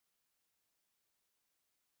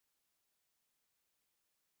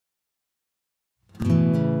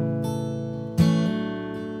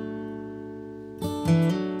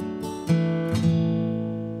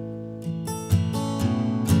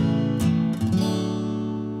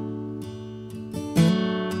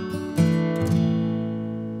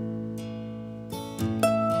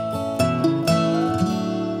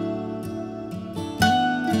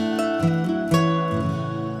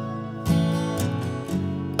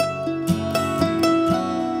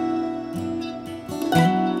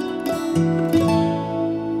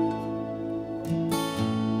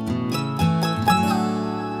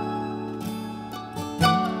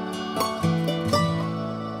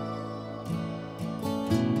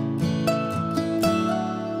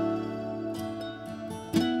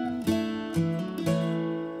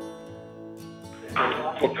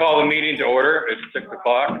We'll call the meeting to order. It's 6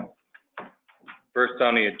 o'clock. First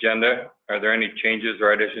on the agenda, are there any changes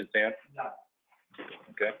or additions, Dan? No.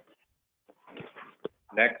 Okay.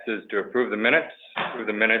 Next is to approve the minutes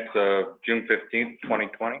of June 15th,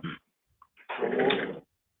 2020.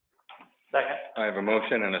 Second. I have a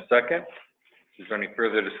motion and a second. Is there any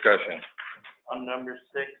further discussion? On number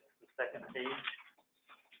 6, the second page,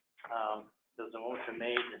 there's a motion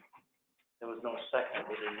made. There was no second.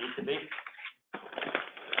 Did it need to be?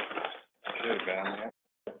 Should have been, yeah.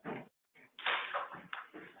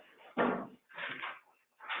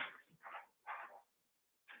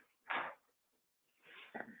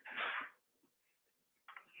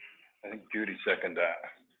 I think Judy seconded that.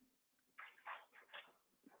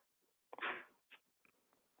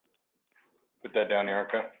 Put that down,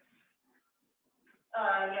 Erica.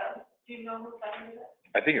 Yeah. Do you know who seconded it?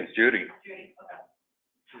 I think it's Judy. Judy, okay.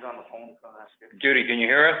 She's on the phone, so I'll ask her. Judy, can you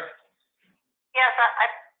hear us? Yes,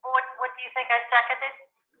 what do you think I seconded?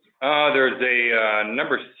 There's a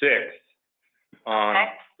number 6 on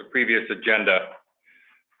Okay. the previous agenda.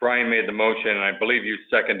 Brian made the motion, and I believe you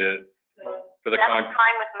seconded it for the That was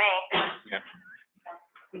fine with me. Yeah.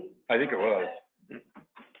 I think it was.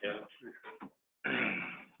 Yeah.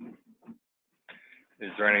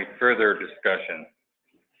 Is there any further discussion?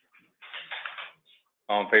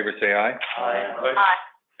 All in favor, say aye. Aye.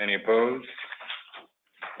 Any opposed?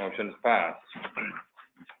 Motion is passed.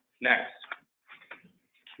 Next,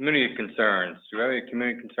 community concerns. Do we have any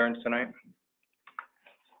community concerns tonight?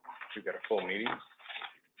 We've got a full meeting. All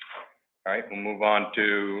right, we'll move on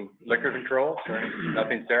to liquor control.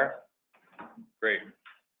 Nothing there? Great.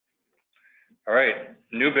 All right,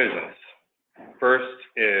 new business. First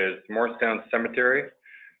is Morristown Cemetery,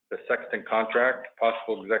 the sexton contract,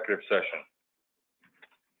 possible executive session.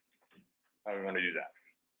 How do we want to do that?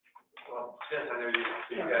 Well, since I know you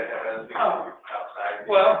guys have other things outside.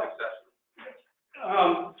 Well,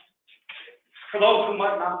 for those who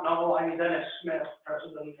might not know, I'm Dennis Smith,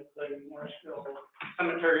 president of the Morristown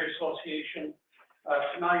Cemetery Association.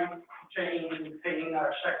 Tonight, Jane Payne,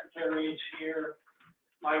 our secretary, is here.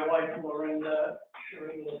 My wife, Lorinda,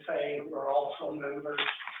 Shirley LaFay, who are also members.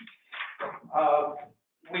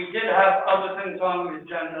 We did have other things on the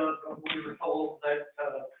agenda, but we were told that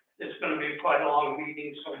it's going to be quite a long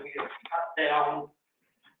meeting, so we have cut down.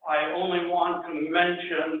 I only want to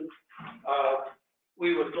mention,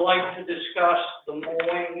 we would like to discuss the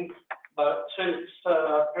mowing, but since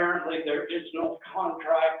apparently there is no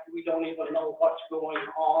contract, we don't even know what's going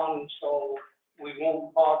on, so we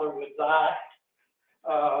won't bother with that.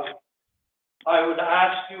 I would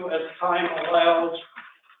ask you, as time allows,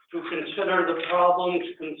 to consider the problems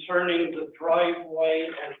concerning the driveway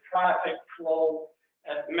and traffic flow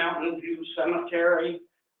at Mountain View Cemetery.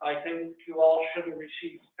 I think you all should have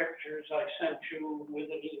received pictures I sent you with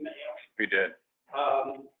an email. We did.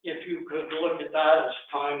 If you could look at that as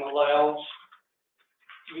time allows.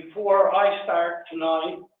 Before I start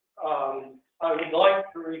tonight, I would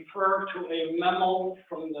like to refer to a memo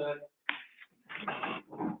from the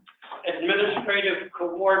administrative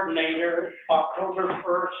coordinator, October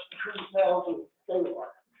 1st, 2004.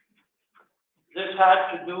 This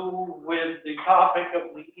had to do with the topic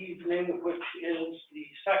of the evening, which is the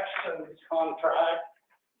sexton's contract.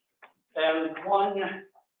 And one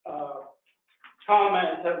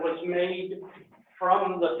comment that was made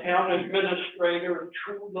from the town administrator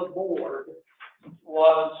to the board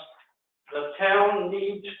was the town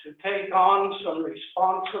needs to take on some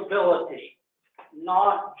responsibility,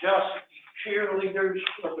 not just cheerleaders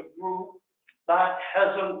for the group. That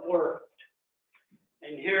hasn't worked.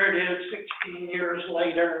 And here it is 16 years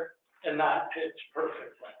later, and that fits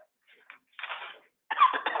perfectly.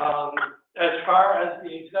 As far as the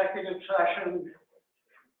executive session,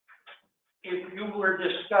 if you were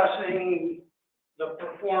discussing the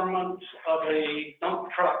performance of a dump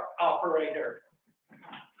truck operator,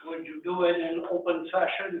 would you do it in open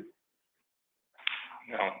session?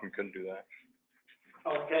 No, we couldn't do that.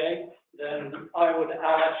 Okay, then I would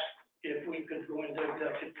ask if we could go into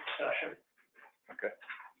executive session. Okay.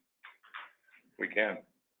 We can.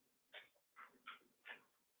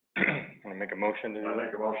 Want to make a motion to do I that?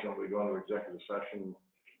 make a motion that we go into executive session.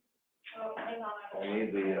 Oh, hang on. I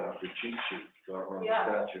need the cheat sheet, so I run the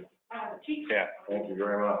Yeah. statute. Yeah. Thank you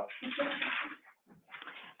very much.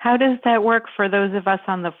 How does that work for those of us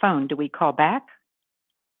on the phone? Do we call back?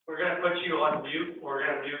 We're gonna put you on mute, we're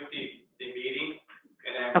gonna mute the meeting,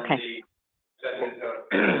 and then Okay. the session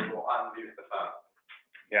will unmute the phone.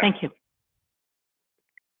 Yeah. Thank you.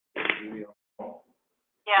 Judy,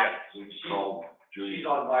 Yeah. we just called Judy. She's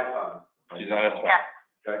on my phone. She's on this one. Yeah.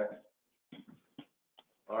 Okay.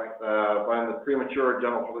 All right, find the premature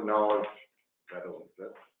general public knowledge, that doesn't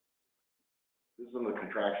fit. This is in the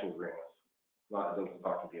contractual agreements, not, it doesn't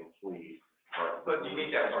talk to the employee part. But you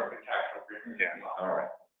need that for a contractual agreement. Yeah. All right.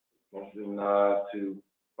 Motion, to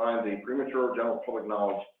find the premature general public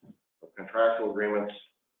knowledge of contractual agreements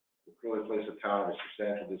will clearly place the town at a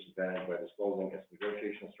substantial disadvantage by disclosing its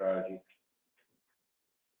negotiation strategy.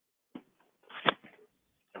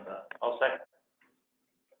 I'll second.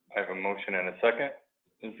 I have a motion and a second.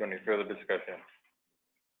 Is there any further discussion?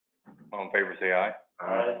 All in favor, say aye.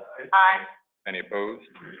 Aye. Any opposed?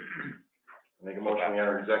 Make a motion, we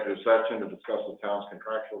enter executive session to discuss the town's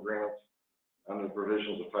contractual agreements under the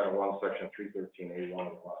provisions of Title I, Section 313A1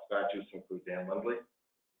 of the law statutes to include Dan Lindley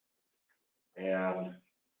and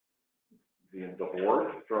the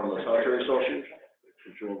board from the Cemetery Association,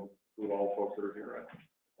 which will include all the folks that are here, right?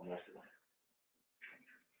 Almost.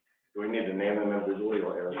 Do we need to name them individually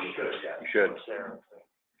or Eric? You should, yeah. You should. Sarah.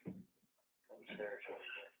 Sarah should.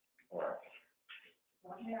 All right.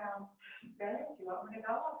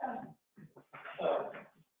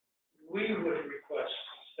 We would request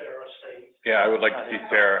Sarah stay. Yeah, I would like to see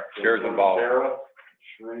Sarah. Sarah's involved. Sarah,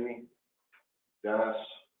 Shree, Dennis.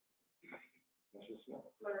 What's his name?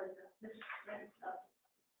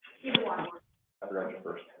 I forgot your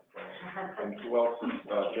first name. And who else is,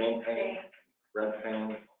 Jane Payne, Brent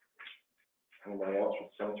Payne? Anybody else with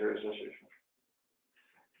the Cemetery Association?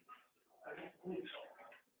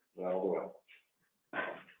 That'll do it.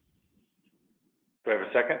 Do I have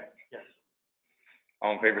a second? Yes.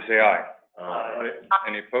 All in favor, say aye. Aye.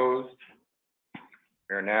 Any opposed?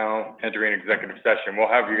 We are now entering executive session. We'll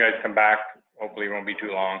have you guys come back. Hopefully it won't be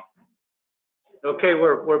too long. Okay,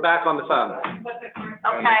 we're back on the phone.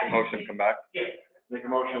 Okay. Motion to come back. Make a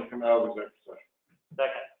motion to come out of executive session.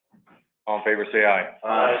 Second. All in favor, say aye.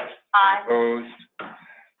 Aye. Aye. Opposed?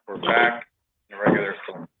 We're back in the regular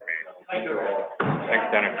meeting. Thank you all. Thanks,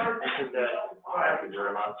 Dennis. Thank you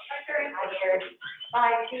very much.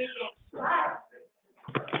 Bye, see you.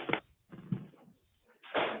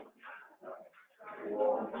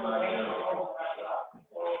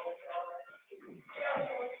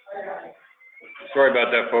 Sorry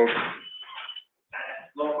about that, folks.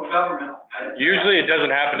 Local government. Usually it doesn't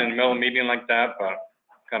happen in the middle of a meeting like that, but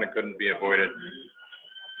kind of couldn't be avoided.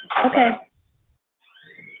 Okay.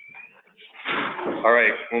 All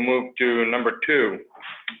right, we'll move to number 2.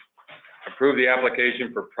 Approve the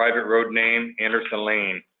application for private road name, Anderson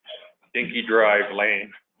Lane, Dinky Drive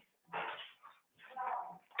Lane.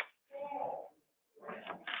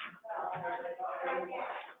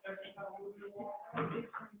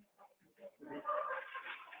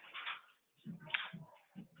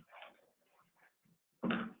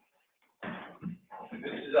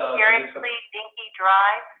 This is, Seriously, Dinky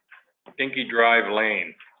Drive? Dinky Drive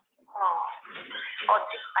Lane. Oh,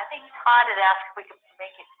 I think Todd had asked if we could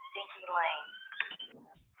make it Dinky Lane.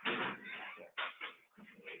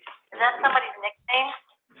 Is that somebody's nickname?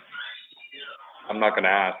 I'm not gonna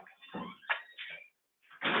ask.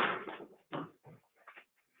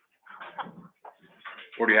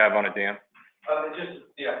 What do you have on it, Dan? just,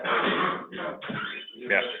 yeah.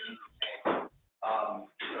 Yeah.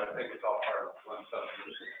 So I think it's all part of one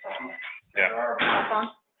subdivision. Yeah.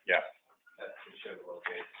 Yeah. That's to show the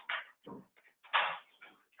location.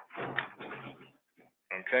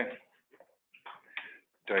 Okay.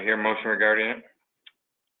 Do I hear a motion regarding it?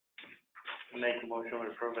 Make a motion to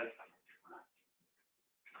approve it.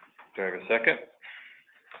 Do I have a second?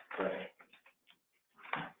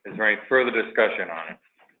 Is there any further discussion on it?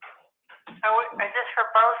 Is this for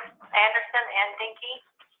both Anderson and Dinky?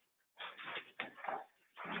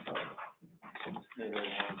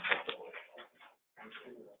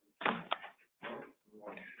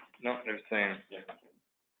 No, they're saying,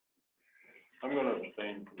 I'm gonna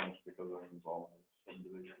abstain from this because I'm involved in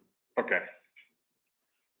subdivision. okay.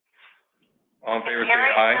 All in favor, say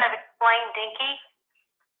Gary, aye. kind of explain Dinky?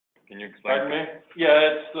 Can you explain? Pardon me? Yeah,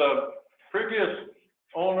 it's the previous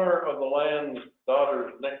owner of the land's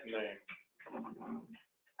daughter's nickname,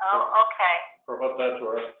 Oh, okay, for what that's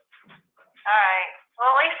worth. all right.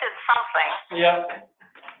 Well, at least it's something. Yeah.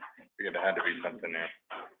 Figured there had to be something there.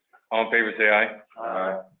 All in favor, say aye.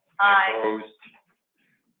 Aye. Opposed?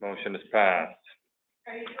 Motion is passed.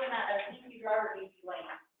 Are you doing a Dinky Drive or Dinky Lane?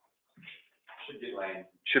 Should be lane.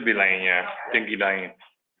 Should be Lane, yeah, Dinky Lane.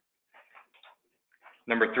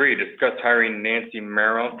 Number 3, discuss hiring Nancy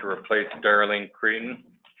Merrill to replace Darlene Cretin,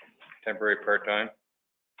 temporary part-time.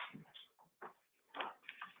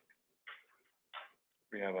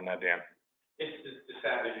 We have on that, Dan. It's just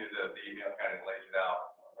kind of the email kind of lays it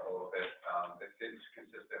out a little bit. It's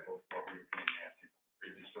consistent with what we've seen Nancy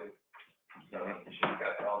previously. So she's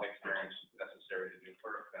got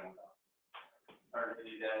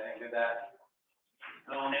with that?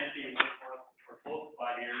 No, Nancy, for close to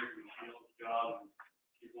 5 years, we feel the job, and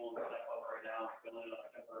she's willing to step up right now, filling it on a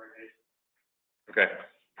temporary basis. Okay,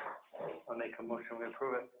 I'll make a motion to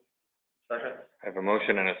approve it. Second. I have a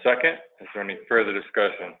motion and a second. Is there any further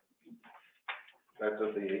discussion? That's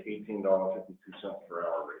at the $18.52 per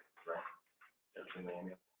hour rate, right? That's in the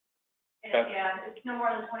email. Yeah, it's no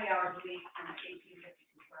more than 20 hours a week and $18.52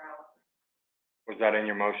 per hour. Was that in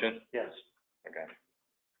your motion? Yes. Okay.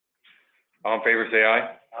 All in favor, say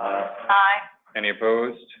aye. Aye. Any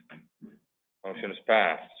opposed? Motion is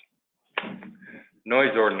passed.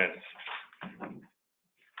 Noise ordinance.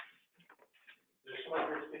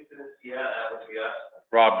 Yeah, that would be us.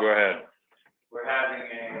 Rob, go ahead. We're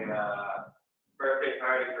having a, birthday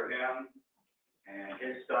party for him and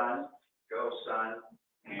his son, Joe's son,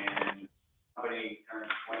 and somebody turned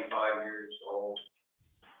 25 years old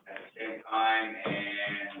at the same time,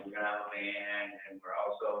 and we're gonna have a band, and we're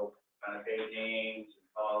also gonna take names and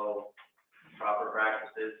follow proper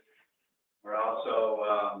practices. We're also,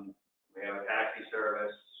 we have a taxi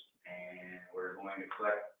service, and we're going to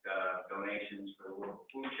collect, donations for the local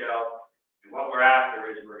food shelf. And what we're after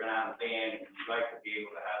is we're gonna have a band, and we'd like to be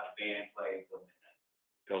able to have the band play till midnight.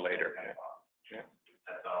 Till later. Yeah.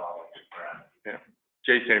 That's all we're after. Yeah.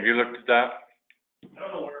 Jason, have you looked at that? I don't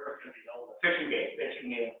know where it's gonna be held. Fishing game,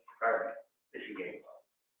 pardon me, fishing game.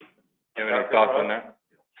 You have any thoughts on that?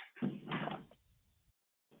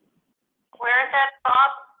 Where is that, Bob?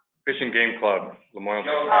 Fishing Game Club, Lemoyle.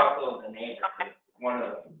 Joe's also the neighbor, one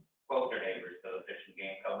of the closer neighbors to the fishing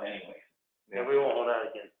game club anyway. Yeah, we won't hold that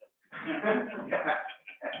against them. It's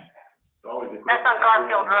always a That's on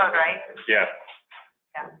Garfield Road, right? Yeah.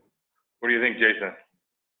 Yeah. What do you think, Jason?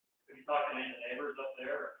 Are you talking to any neighbors up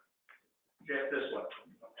there? Just this one.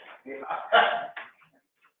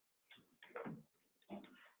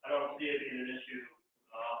 I don't see it being an issue,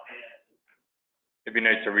 offhand. It'd be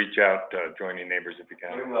nice to reach out, join your neighbors if you We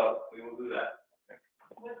can. will do that.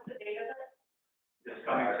 What's the date of it? This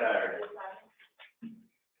coming Saturday.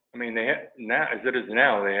 I mean, they have, now, as it is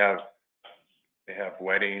now, they have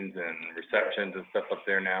weddings and receptions and stuff up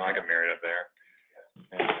there now. I got married up there.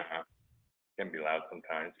 And, can be loud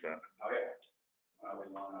sometimes, but. Okay.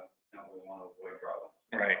 We wanna avoid problems.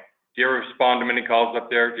 Right. Do you ever respond to many calls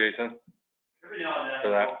up there, Jason? Every now and then,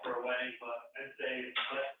 For I that? go for a wedding, but I'd say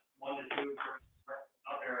 1 to 2 for,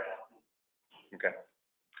 not very often. Okay.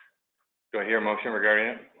 Do I hear a motion regarding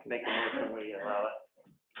it? Make a motion, we allow it.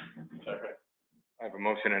 Second. I have a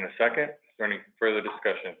motion and a second. Is there any further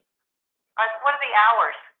discussion? What are the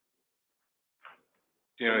hours?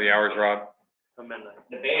 Do you know the hours, Rob? Till midnight.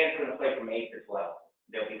 The band's gonna play from 8 to 12.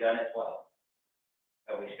 They'll be done at 12.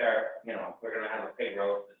 So we start, we're gonna have a pig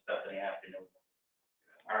roast and stuff in the afternoon.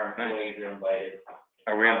 Our employees are invited.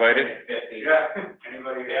 Are we invited? 50. Yeah.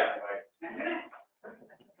 Anybody get invited?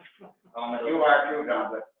 You are too,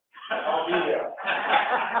 John, but. I'll be there.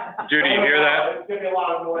 Judy, you hear that? It's gonna be a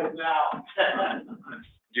lot of noise now.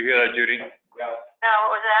 Did you hear that, Judy? Yeah. No,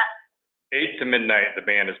 what was that? 8 to midnight, the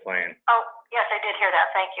band is playing. Oh, yes, I did hear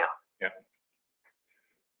that, thank you. Yeah.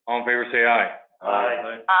 All in favor, say aye.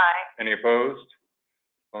 Aye. Aye. Any opposed?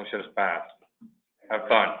 Motion is passed. Have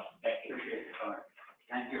fun. Thank you.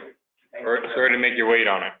 Thank you. Sorry to make you wait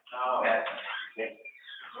on it. No.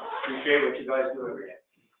 Appreciate what you guys do every day.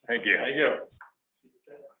 Thank you. Thank you.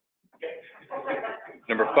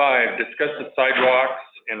 Number 5, discuss the sidewalks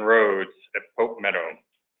and roads at Pope Meadow.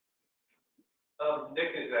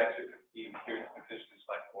 Nick is actually here to petition the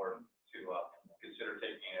select board to, consider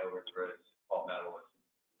taking over the roads, Paul Meadow,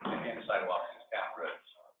 and the sidewalks in town roads.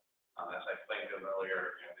 As I explained to him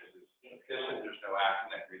earlier, this is a petition, there's no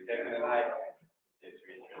action that can be taken tonight. It's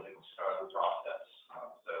really the start of the process.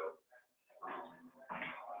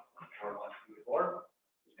 Board wants to move forward,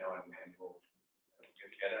 and we'll get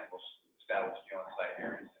together, and we'll establish the on-site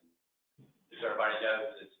hearings. As everybody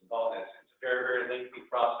knows, it's involved, it's a very, very lengthy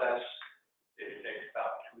process. It takes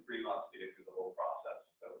about 2 to 3 months to get through the whole process,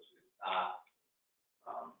 so it's not,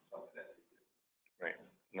 something that. Right,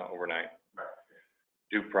 not overnight. Right.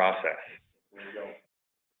 Due process. There you go.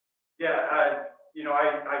 Yeah, I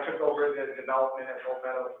took over the development at Pope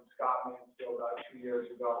Meadow from Scott Mansfield about 2 years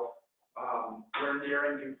ago. We're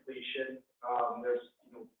nearing completion. There's,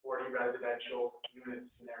 40 residential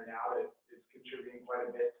units in there now that is contributing quite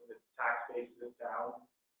a bit to the tax base of this town.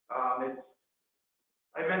 I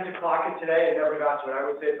meant to clock it today, it never got to it. I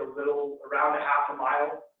would say it's around a half a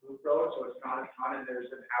mile loop road, so it's not a ton, and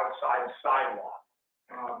there's an outside sidewalk.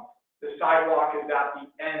 The sidewalk is at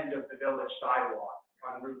the end of the village sidewalk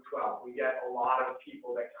on Route 12. We get a lot of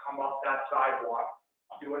people that come up that sidewalk,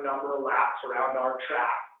 do a number of laps around our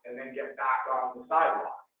track, and then get back on the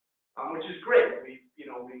sidewalk. which is great. We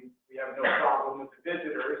have no problem with the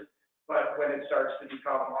visitors, but when it starts to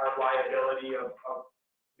become our liability of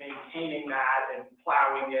maintaining that and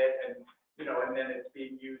plowing it and, and then it's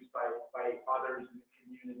being used by others in the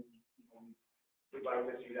community, we'd like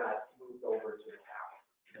to see that moved over to the town.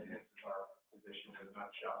 And this is our position in a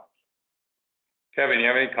nutshell. Kevin, you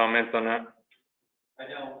have any comments on that? I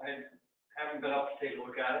don't, I haven't been up to take a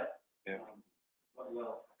look at it. Yeah. But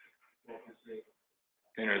we'll see.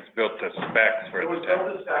 It's built to specs for It the was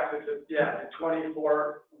town. built to specs, it's a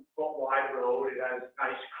 24-foot wide road, it has a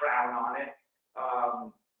nice crown on it.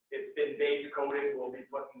 It's been base coated, we're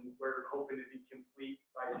hoping to be complete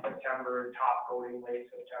by September, and top coating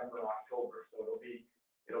late September, October, so it'll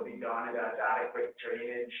be done, it has adequate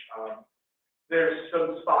drainage. There's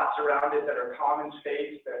some spots around it that are common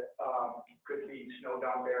space that, could be snow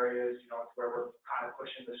dump areas, it's where we're kind of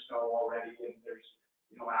pushing the snow already, and there's,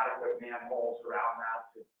 adequate manholes around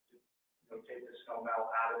that to take the snow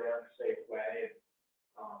melt out of there in a safe way.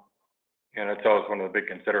 Yeah, that's always one of the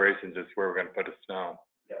big considerations is where we're gonna put the snow.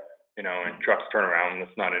 Yeah. And trucks turn around,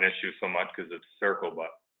 it's not an issue so much because it's a circle,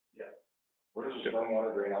 but. Yeah. Where does the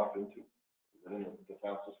stormwater drain off into? Is it in the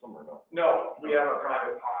town system or no? No, we have a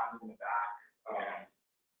private pond in the back,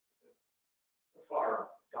 the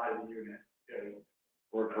far side of the unit.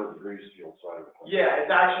 Or toward the grease field side of it? Yeah,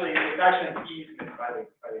 it's actually an easement by the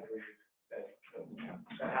grease that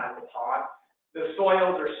has the pond. The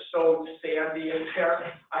soils are so sandy in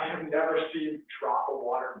there, I have never seen a drop of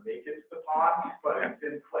water make it to the pond, but it's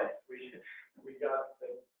in place. We got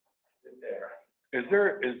it there.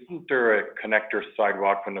 Isn't there a connector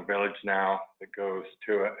sidewalk from the village now that goes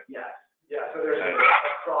to it? Yes, yeah, so there's a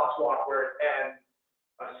crosswalk where it ends,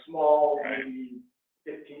 a small, maybe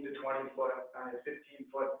 15 to 20 foot, 15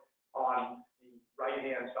 foot on the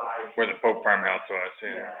right-hand side. Where the Pope farmhouse was,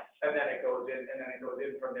 yeah. And then it goes in,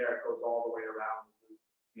 from there, it goes all the way around.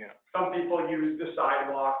 Yeah. Some people use the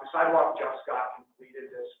sidewalk just got completed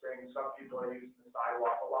this spring, some people are using the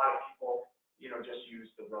sidewalk, a lot of people, just use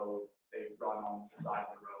the road, they run on the side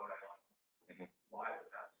of the road, I don't know why, but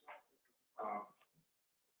that's,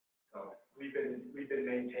 so we've been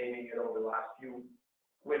maintaining it over the last few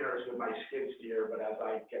winters with my skid steer, but as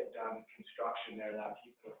I get done construction there, that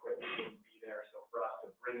piece of equipment wouldn't be there, so for us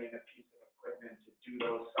to bring in a piece of equipment to do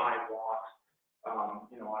those sidewalks, on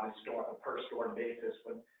a per storm basis,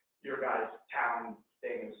 when your guys' town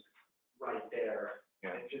thing is right there,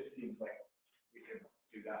 it just seems like we can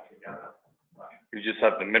do that together. You just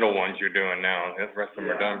have the middle ones you're doing now, the rest of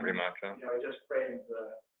them are done pretty much, huh? I just framed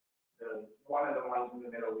the one of the ones in the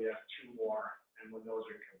middle, we have two more, and when those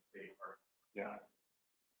are complete, we're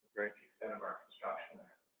Great. the extent of our construction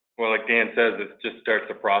there. Well, like Dan says, it just starts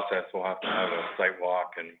the process. We'll have to have a site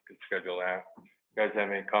walk and can schedule that. You guys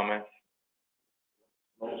have any comments?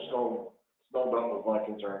 No, snow dump was my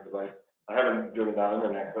concern, because I haven't driven down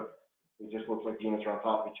internet, but it just looks like units are on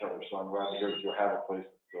top of each other, so I'm glad to hear that you have a place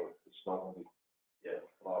so the snow can be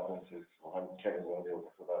allowed into. So I'm Kevin will be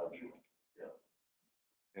able to put that, I'm sure.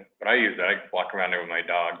 Yeah, but I use that. I walk around there with my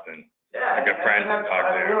dogs and Yeah, I've got friends that talk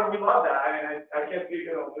there. we love that. I mean, I can't see,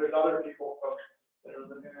 there's other people that are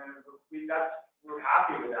living there, we're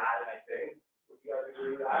happy with that, I think. Would you guys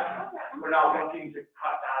agree with that? We're not looking to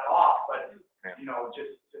cut that off, but,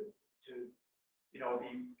 just to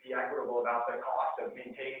be equitable about the cost of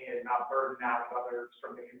maintaining it, not burden out others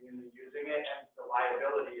from the community using it, and the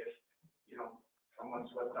liability if, someone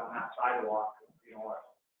slipped on that sidewalk,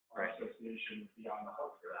 our association would be on the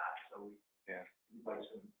hook for that, so we'd like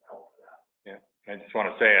some help for that. Yeah, I just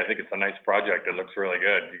want to say, I think it's a nice project. It looks really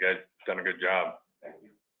good. You guys done a good job. Thank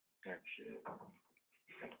you.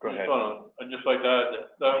 Go ahead. I'd just like to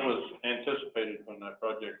add that was anticipated when that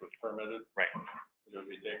project was permitted. Right. It would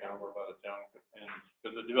be taken over by the town, and,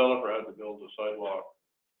 because the developer had to build a sidewalk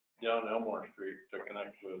down Elmore Street to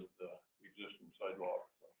connect with the existing sidewalk.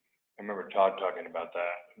 I remember Todd talking about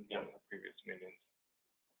that in the previous meetings.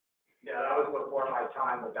 Yeah, that was before my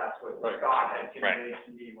time, but that's what Scott had conveyed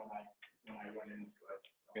to me when I went into it.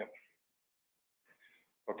 Yep.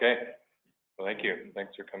 Okay. Well, thank you.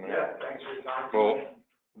 Thanks for coming in. Yeah, thanks for your time. We'll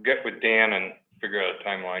get with Dan and figure out a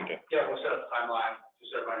timeline to. Yeah, we'll set up a timeline,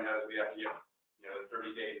 just so everybody knows we have to get,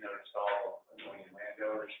 30 days notice to all annoying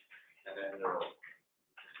landowners, and then there'll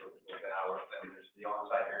get out, then there's the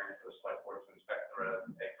on-site hearing for the select board to inspect the road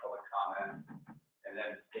and take public comment, and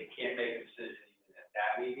then they can't make a decision even at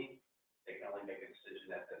that meeting, they can only make a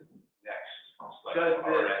decision at the next select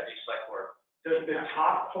board. Does the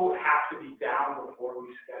top coat have to be down before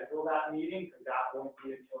we schedule that meeting? Because that won't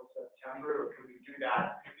be until September, or can we do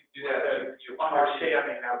that? Do that,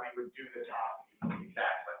 Understanding that we would do the top.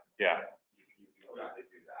 exactly. Yeah. You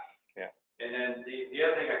do that. And then the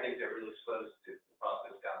other thing I think that really slows the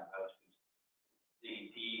process down the most is the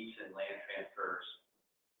deeds and land transfers.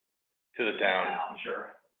 To the town.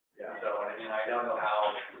 Sure. Yeah. So, I mean, I don't know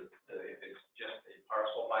how, if it's just a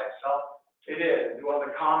parcel by itself. It is, well,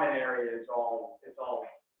 the common area is all, it's all,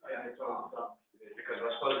 and it's all stuff. Because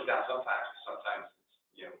what slows it down sometimes it's,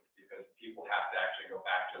 you know, because people have to actually go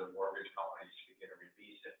back to the mortgage companies to get a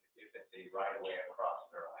release if it's a right of way across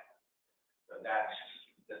their land. So that's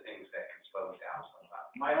the things that can slow it down sometimes.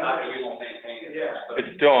 Not that we won't maintain it. Yeah. but-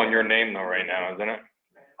 It's still on your name though right now, isn't it?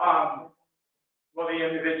 Well, the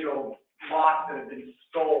individual lots that have been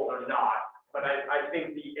sold are not, but I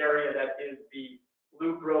think the area that is the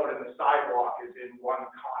loop road and the sidewalk is in one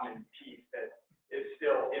common piece that is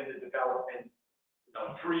still in the development,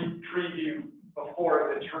 preview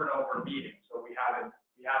before the turnover meeting, so we haven't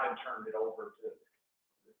turned it over to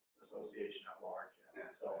the association at large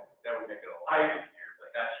yet, so. That would make it a lot easier,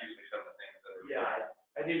 but that's usually some of the things that are. Yeah,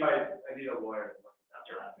 I need a lawyer to look at that,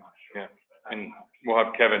 I'm not sure. Yeah. And we'll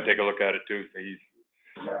have Kevin take a look at it too, so he's.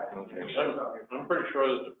 Yeah. I'm pretty sure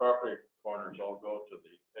that the property corners all go to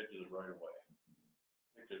the edge of the right of way.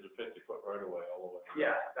 I think there's a 50-foot right of way all the way.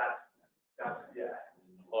 Yeah, that's, yeah. And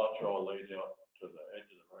the lots are all laid out to the edge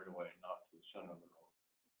of the right of way, not to the center of the road.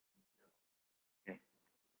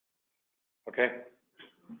 Okay,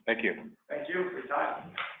 thank you. Thank you for your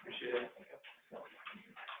time, appreciate it.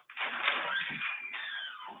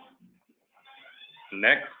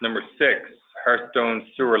 Next, number 6, Hearthstone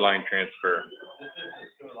sewer line transfer.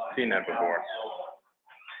 Seen that before.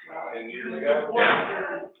 10 years ago.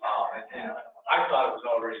 Yeah. And I thought it was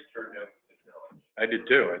already turned over to the village. I did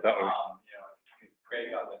too, I thought it was, You know,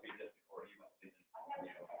 Craig got with me just before he went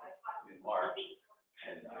in March,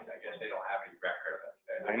 and I guess they don't have any record of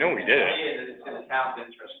it. I know we did it. It's in the town's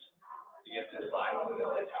interest to get this line to the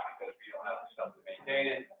village, because we don't have the stuff to maintain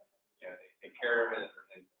it, you know, they take care of it,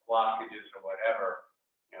 and blockages or whatever,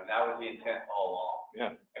 you know, that was the intent all along.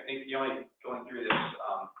 Yeah. I think the only, going through this,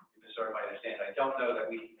 just so everybody understands, I don't know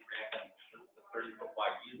that we can grant them the 30-foot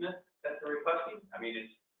wide easement that they're requesting. I mean,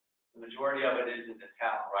 it's, the majority of it is in the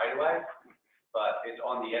town right away, but it's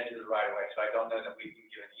on the edge of the right of way, so I don't know that we can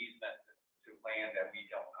give an easement to land that we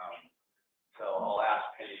don't own. So I'll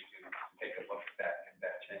ask Penny to take a look at that, get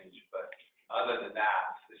that changed, but other than that,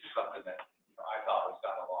 this is something that, you know, I thought was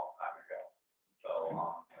done a long time ago. So,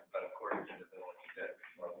 but according to the village, that,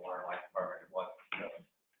 or the water and light department, it wasn't, so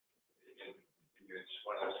it's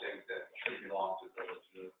one of those things that should belong to the village,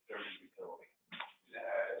 the utility.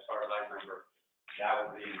 As far as I remember, that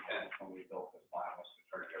was the intent when we built this line, was to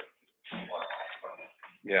turn it over to the water and light department.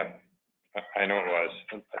 yeah, I know it was.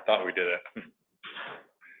 I thought we did it.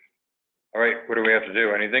 All right, what do we have to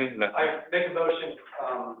do? Anything? Nothing? I make a motion,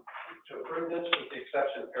 to approve this with the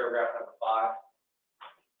exception of paragraph number 5.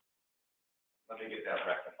 Let me get that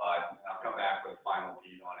rectified, and I'll come back with a final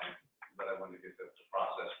deed on it, but I wanted to get the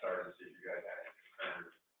process started and see if you guys had any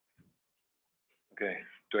concerns. Okay,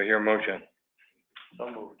 do I hear a motion? So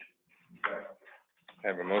moved. I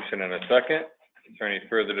have a motion and a second. Is there any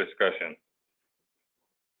further discussion?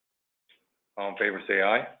 All in favor, say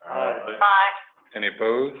aye. Aye. Any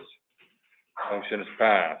opposed? Motion is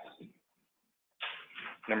passed.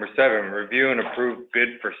 Number 7, review and approve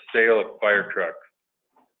bid for sale of fire truck.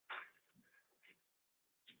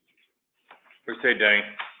 What do you say, Denny?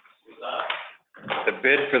 The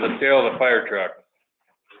bid for the sale of the fire truck.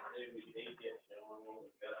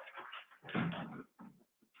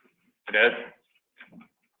 It is?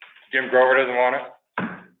 Jim Grover doesn't want it?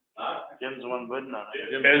 Jim's the one bidding on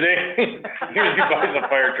it. Is he? He buys the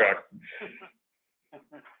fire truck.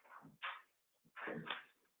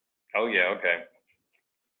 Oh, yeah, okay.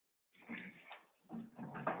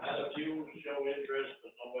 Had a few show interest,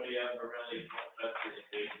 but nobody ever really invested in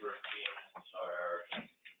big for a team, so.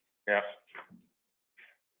 Yeah.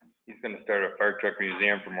 He's gonna start a fire truck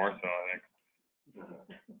museum for Morristown, I think.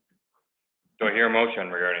 Do I hear a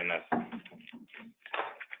motion regarding this?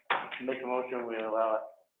 Make a motion, we allow it.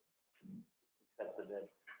 Accept the bid.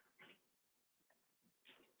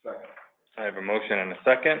 Second. I have a motion and a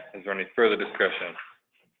second. Is there any further discussion?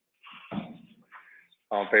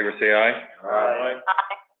 All in favor, say aye. Aye.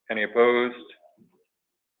 Any opposed?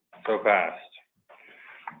 So passed.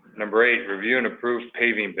 Number 8, review and approve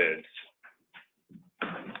paving bids. We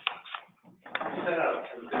sent out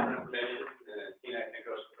some different information, and Tina, I think,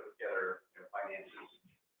 goes to put together, you know, finances,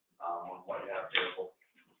 on what you have available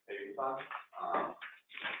paving funds.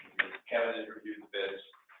 Kevin has reviewed the bids.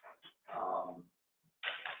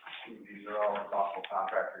 These are all responsible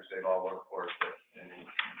contractors, they've all worked for us at any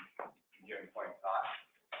given point in time.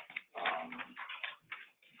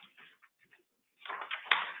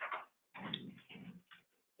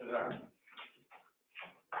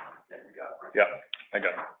 Yeah, I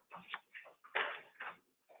got it.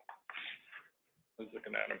 I was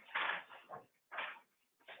looking at him.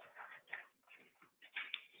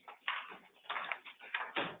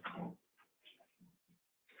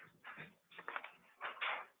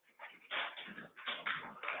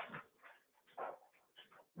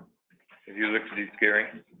 Have you looked at these, Gary?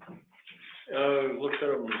 Looked at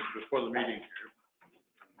them before the meeting.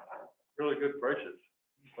 Really good prices,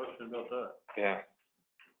 question about that. Yeah.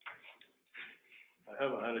 I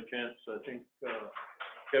haven't had a chance, I think,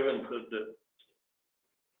 Kevin said that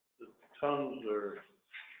the tons are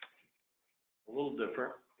a little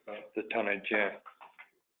different. The tonnage, yeah.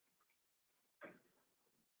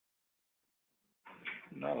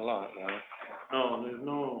 Not a lot, no. No, there's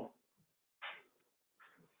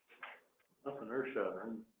nothing earth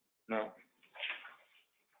shattering. No.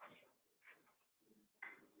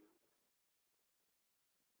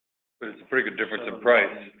 But it's a pretty good difference in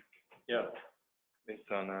price Yeah.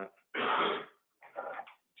 based on that.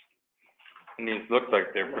 And these look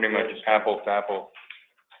like they're pretty much apples to apples.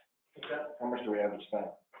 How much do we have to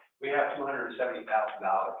spend? We have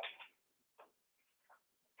 $270,000.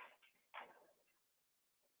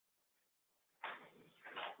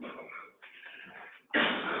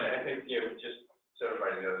 I think, just so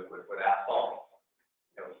everybody knows, with asphalt,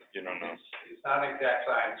 You don't know. it's not an exact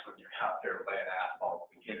science when you're out there laying asphalt,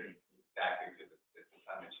 to get it exactly to the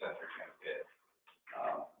tonnage that they're gonna get.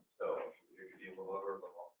 So you can be a little over, a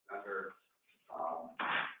little under.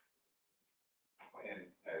 And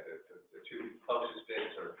the two closest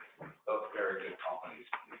bids are both very good companies.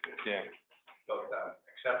 Yeah. Both done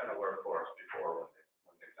exceptional work for us before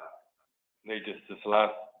when they've done it. They just, this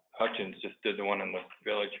last Hutchins just did the one in the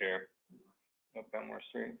village here, up Elmore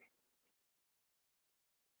Street.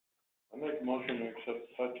 I make a motion to accept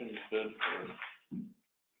Hutchins' bid for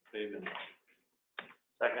paving.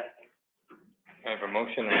 Second. I have a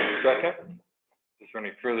motion and a second. Is there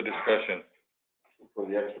any further discussion? For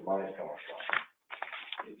the extra money coming from?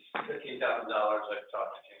 It's $15,000. I've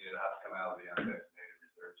talked to Kenny to have to come out of the undesignated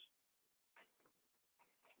reserves.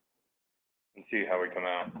 And see how we come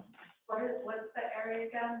out. What's the area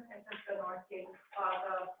again? Is it the Northgate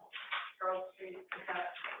Plaza, Grove Street, is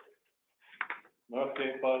that?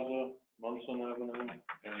 Northgate Plaza, Munson Avenue,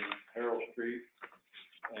 and Harold Street,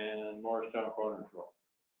 and Morristown Corner Road.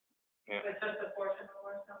 Yeah. It's just a portion of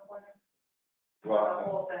Morristown Corner? The Well,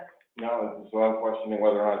 whole thing? no, so I'm questioning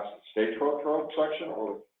whether or not it's the Stagecoach Road section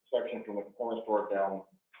or the section from the corner store down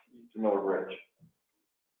to Miller Bridge.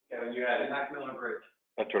 Yeah, you had Mac Miller Bridge.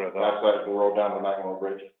 That's what I That's thought. like the road down to Miller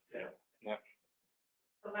Bridge.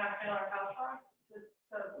 The Mac Miller how far? Just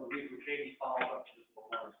It'll be from Katie's Falls up to the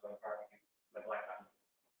Lawrence parking, like Blacktop.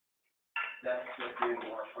 That's just the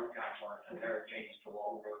more front county, and there it changes to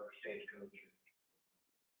Long Road or Stagecoach.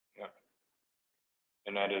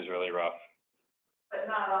 And that is really rough. but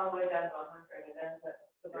not all the way down to 100, it ends at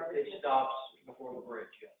the barbecue. It stops before the bridge,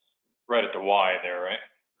 yes. Right at the Y there, right?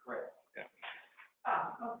 Correct.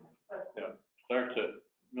 Oh, okay, but Yeah, starts at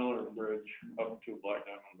Miller Bridge up to Black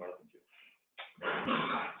Diamond Barbecue.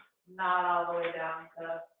 not all the way down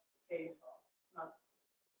to Hazel.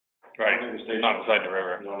 Right, not beside the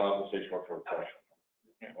river. No, not the Stagecoach Road section.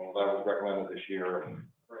 Well, that was recommended this year, and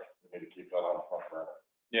we need to keep that on the front burner.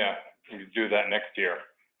 Yeah, you do that next year.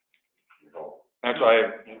 We hope. That's why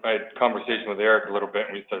I had a conversation with Eric a little bit,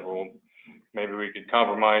 and we said, well, maybe we could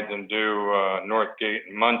compromise and do, Northgate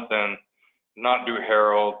and Munson, not do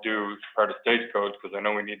Harold, do part of Stagecoach, because I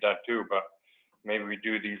know we need that too, but maybe we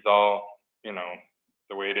do these all, you know,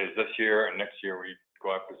 the way it is this year, and next year we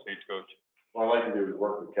go after Stagecoach. What I'd like to do is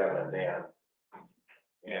work with Kevin and Dan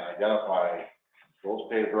and identify those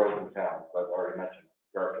paved roads in town, as I've already mentioned,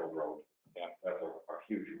 Garfield Road. Yeah. That's a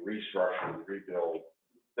huge restructure, rebuild,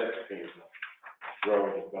 fix pavement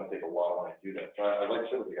road. It's gonna take a lot of money to do that. So I'd like to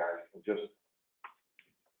sit with the guys and just,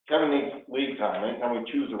 Kevin needs lead time. Anytime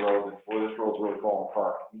we choose a road, before this road's really falling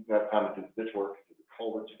apart, you've got time to do ditch work, do the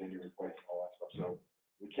culverts, you need to replace and all that stuff. So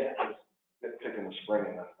we can't just pick in the spring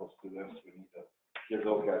and then let's do this. We need to give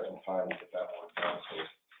those guys some time to get that work done. So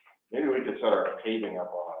maybe we could set our paving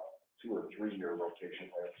up on a 2 or 3 year rotation,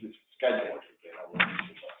 or just schedule it, you know,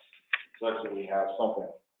 such that we have something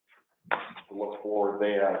to look forward.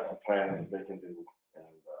 They have a plan that they can do, and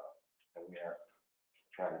we are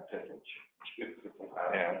trying to pick and choose.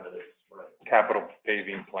 Yeah. Capital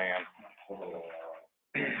paving plan.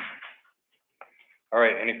 All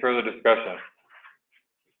right, any further discussion?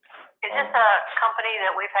 Is this a company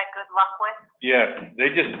that we've had good luck with? Yes, they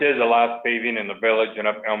just did the last paving in the village and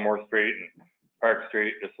up Elmore Street and Park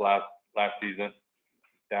Street this last season.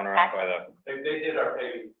 down around by the, They did our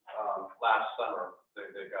paving, last summer,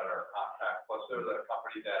 they got our contract, plus they're the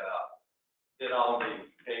company that, did all the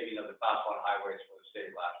paving of the class 1 highways for the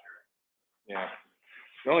state last year. yeah.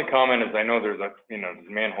 The only comment is I know there's there's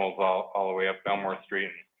manholes all the way up Belmore Street.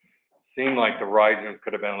 And it seemed like the risers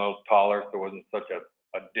could have been a little taller, so it wasn't such a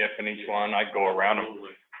dip in each one. I'd go around them,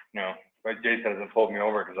 but Jason hasn't pulled me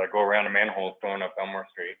over because I go around the manholes going up Belmore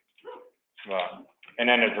Street. But, and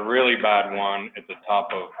then there's a really bad one at the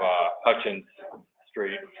top of, Hutchins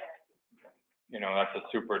Street. That's a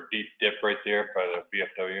super deep dip right there by the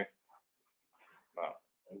VFW.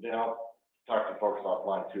 And then I'll talk to folks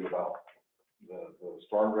offline too about the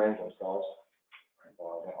storm drains themselves. They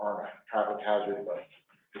aren't a traffic hazard, but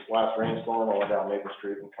this last rainstorm, I went down Maple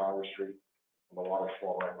Street and Congress Street, and the water's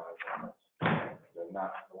flowing right by the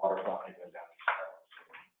water's not making it down.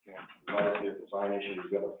 Yeah, obviously, a design issue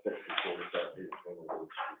we've got to fix before we start paving the road.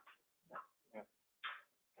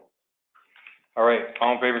 All right,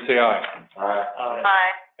 all in favor, say aye. Aye.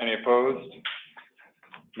 Aye. Any opposed?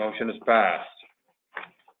 Motion is passed.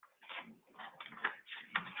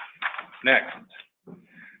 Next,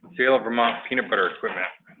 sale of Vermont peanut butter equipment.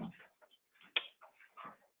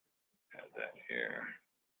 Have that here.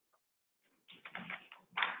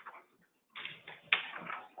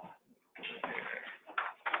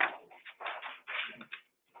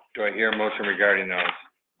 Do I hear a motion regarding those?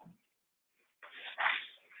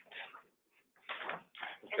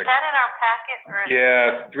 Is that in our packet or?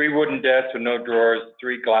 Yeah, 3 wooden desks with no drawers,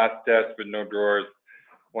 3 glass desks with no drawers,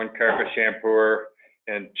 1 carpet shampooer,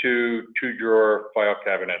 and 2 2-drawer file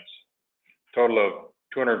cabinets. Total of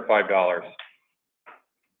 $205. I'll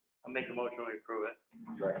make a motion to approve it.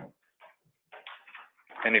 Right.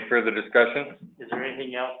 Any further discussion? Is there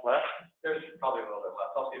anything else left? There's probably a little bit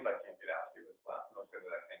left. I'll see if I can get out, see what's left, most of it,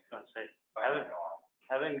 I think. Let's see.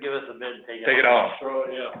 Have him give us a bid and take it. Take it off. Throw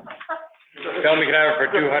it, yeah. Tell him he can have it for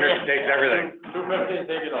 200 and takes everything. 250,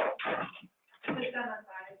 take it off.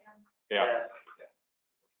 Yeah.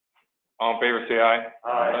 All in favor, say aye.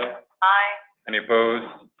 Aye. Aye. Any opposed?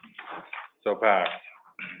 So passed.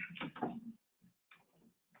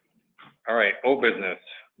 All right, old business.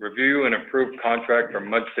 Review and approve contract for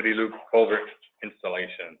Mud City Loop culvert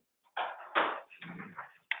installation.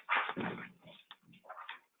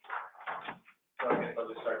 So I guess I'll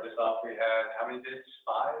just start this off. We had, how many bids?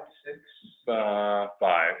 5, 6? 5.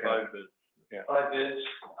 5 bids. 5 bids,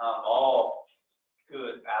 all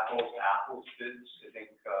good apples to apples bids. I think,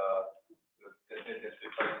 the bid that's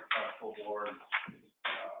replaced on full board,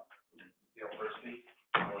 personally,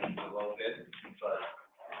 was the low bid, but,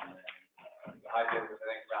 the high bid was, I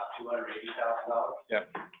think, around $280,000. Yep.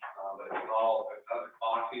 But I think all the other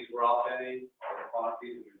quantities were offsetting, all the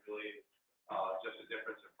quantities, we really, just a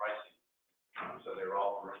difference in pricing. So they were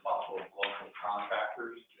all responsible local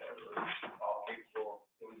contractors that were all capable of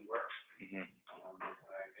doing the work. Mhm. I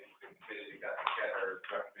think the committee got together,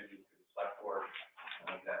 recommending to the select board,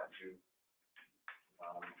 that you,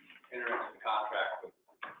 enter into the contract with,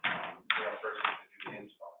 the person to do the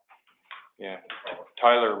install. Yeah.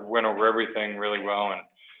 Tyler went over everything really well and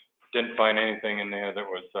didn't find anything in there that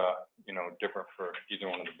was, different for either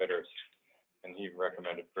one of the bidders. And he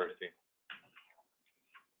recommended Percy.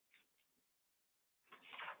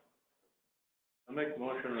 I make a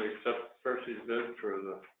motion to accept Percy's bid for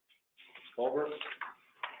the culvert.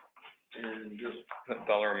 And just,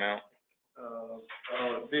 Dollar amount.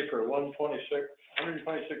 it'd be for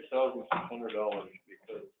 $126,600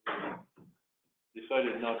 because we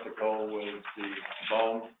decided not to go with the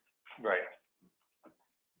bond, Right.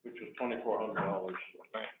 which was $2,400.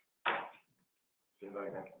 Right. See if I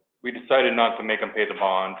can- We decided not to make them pay the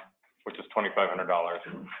bond, which is $2,500.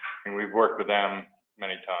 And we've worked with them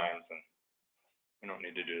many times and we don't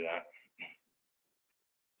need to do that.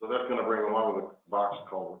 So that's gonna bring along with the box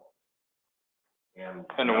culvert. And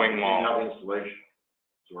the wing wall. Now the installation,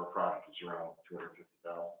 so our project is around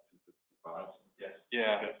 250,000, 255. Yes.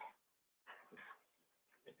 Yeah.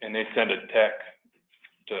 And they send a tech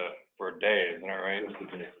for a day, isn't that right?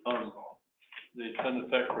 They send a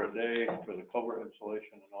tech for a day for the culvert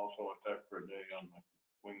installation and also a tech for a day on the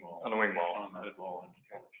wing wall. On the wing wall. On the head wall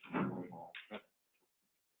installation. Wing wall.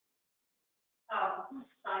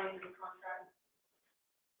 Signing the contract.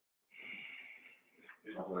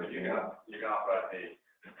 You can authorize the.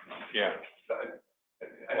 Yeah.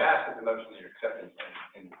 I'd ask that the motion you accept and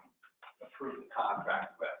approve the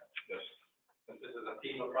contract, but just, since this is a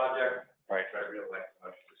FEMA project. Right. I'd really like the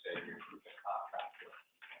motion to say you approve the contract.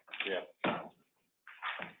 Yeah.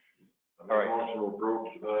 All right. Motion to approve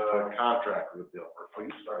the contract with the, oh,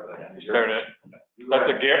 you started that. You started it. That's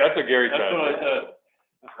what Gary That's said. what I said.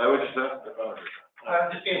 I would just, I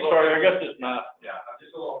I'm just being a little. Sorry, I guess it's not, Yeah, I'm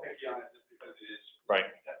just a little picky on it just because it is. Right.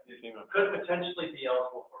 It could potentially be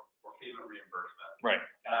eligible for FEMA reimbursement. Right.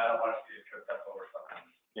 And I don't want to see a trip that's over something.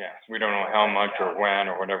 Yeah, we don't know how much or when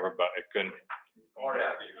or whatever, but it could, Or,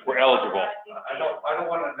 yeah. we're eligible. I don't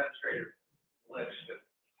want an administrative list to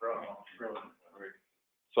throw.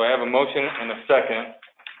 So I have a motion and a second.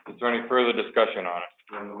 Is there any further discussion on it?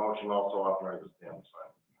 And the motion also authorizes the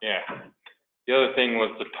sign. Yeah. The other thing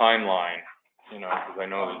was the timeline, you know, because I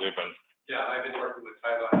know that they've been, Yeah, I've been working with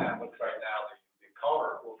Tyler on that, looks right now, the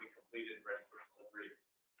culvert will be completed, ready for delivery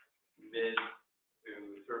mid to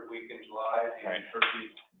third week in July, Right. and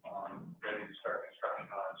Turkey, ready to start construction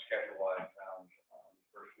on schedule wise,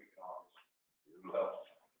 first week in August. So,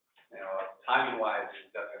 you know, timing wise,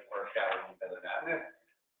 it doesn't work out any better than that. And then,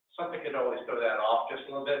 something could always throw that off just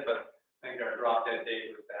a little bit, but I think our drop dead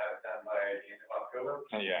date was to have it done by the end of October.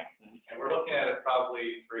 yeah. And we're looking at it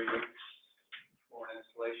probably 3 weeks for an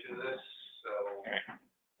installation of this, so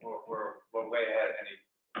we're way ahead of any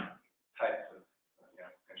types of, you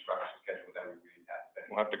know, construction schedule that we really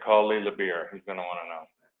have. We'll have to call Lee LeBeer. He's gonna wanna know.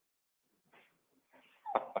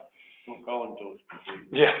 don't call him till it's complete.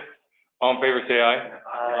 Yeah. All in favor, say aye.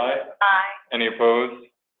 Aye. Aye. Any opposed?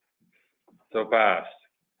 So passed.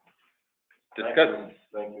 Discuss,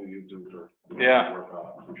 Thank you, you two, for. Yeah. Work on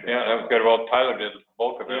it. Appreciate yeah, it. that was good. Well, Tyler did the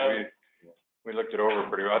bulk of it. We looked it over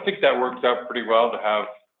pretty well. I think that works out pretty well to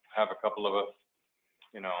have a couple of us,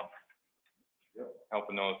 you know, Yep.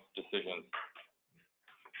 helping those decisions.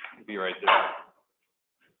 Be right there.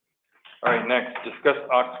 All right, next, discuss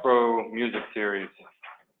Oxbow Music Series.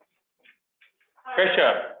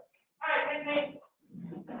 Tricia, Hi, good evening.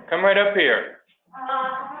 come right up here.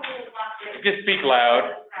 Just speak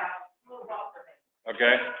loud,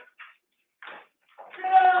 okay? So,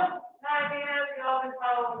 I mean, as you all can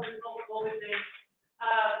follow, this whole thing.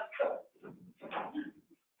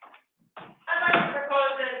 I'd like to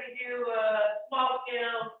propose that we do a small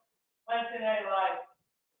scale Wednesday night live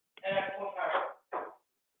at Expo Park.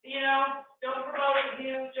 You know, don't promote it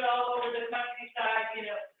huge all over the countryside, you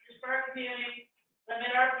know, just for our community,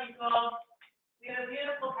 limit our people. We have a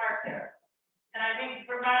beautiful park there. And I think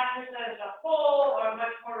Vermonters as a whole are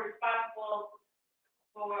much more responsible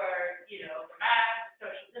for, you know, the mask,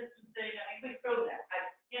 social distancing. I mean, we prove that.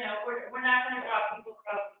 You know, we're not gonna draw people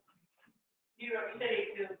from New York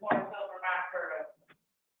City to Morristown, Vermont for a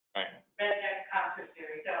Right. redneck concert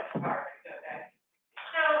series out in the park, okay?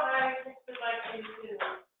 So I just would like you to do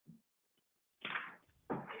it.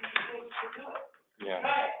 Yeah,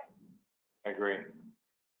 Right. I agree.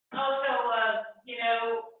 Also, you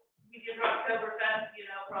know, we did Rocktoberfest, you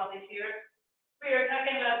know, for all these years. We were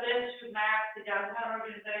talking about this with Max, the downtown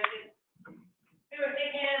organization. We were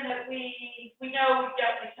thinking that we know we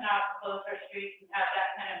definitely cannot close our streets and have that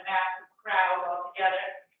kind of massive crowd all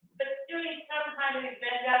together. But doing some kind of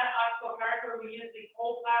event down at Oxbow Park where we use the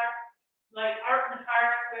whole park, like Art in the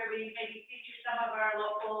Park, where we maybe feature some of our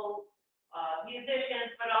local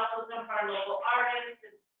musicians, but also some of our local artists,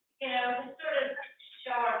 and, you know, just sort of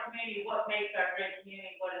show our community what makes our great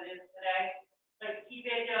community what it is today. Like, keep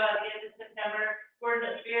it, the end of September. We're in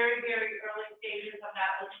the very, very early stages. I'm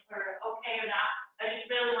not looking for okay or not. I just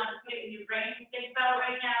really want to put it in your brain to think about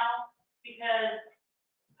right now, because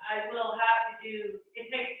I will have to do, it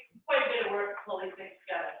takes quite a bit of work to pull these things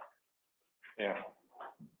together. Yeah,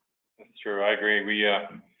 that's true. I agree.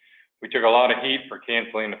 We took a lot of heat for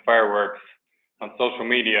canceling the fireworks on social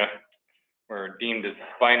media. We're deemed as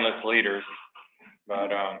spineless leaders, but,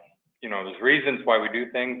 you know, there's reasons why we do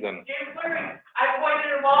things, and, Jim Cleary, I pointed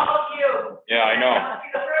them all at you. yeah, I know.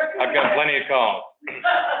 I've got plenty of calls.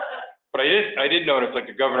 But I did notice, like,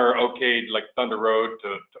 the governor okayed, like, Thunder Road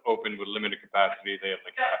to open with limited capacity. They had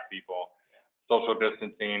like half people, social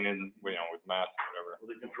distancing and, you know, with masks or whatever. Well,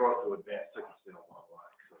 they can draw it to advance ticket sales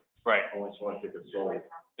online, so Right, only one ticket sold.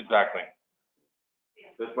 exactly.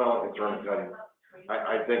 That's my only concern, Teddy.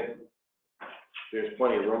 I think there's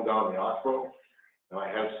plenty of room down in the Oxbow, and I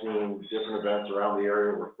have seen different events around the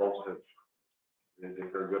area where folks have,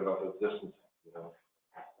 they're very good about the distance, you know.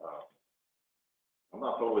 I'm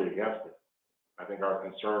not totally against it. I think our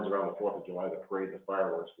concerns around the 4th of July, the parade, the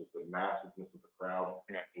fireworks, was the massiveness of the crowd,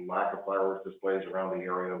 Yeah. the lack of fireworks displays around the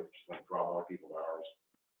area, which is going to draw more people to ours.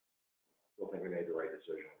 Still think we made the right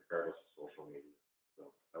decision, regardless of social media. So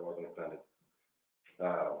I wasn't offended.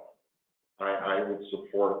 I would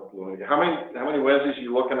support Louis. How many Wednesdays are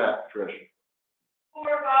you looking at, Trish? 4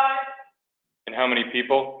 or 5. And how many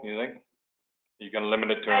people, you think? You gonna limit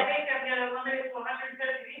it to? I think I'm gonna limit it to 150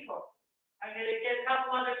 people. I'm gonna get a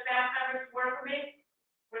couple other staff members to work for me.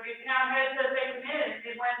 We're gonna town heads as they come in, and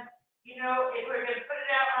then when, you know, if we're gonna put it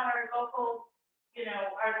out on our local you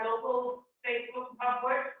know, our local Facebook and pub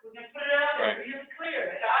board, we're gonna put it out there, Right. really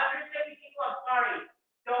clear. If 150 people, I'm sorry,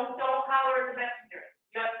 don't holler at the messenger.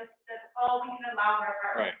 That's all we can allow our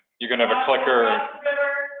part. Right, you can have a clicker, Cross the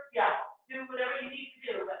river, yeah, do whatever you need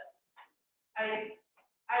to do, but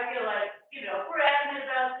I feel like, you know, if we're adamant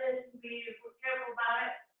about this, and we're careful about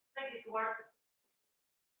it, I think it can work.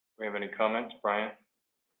 we have any comments, Brian?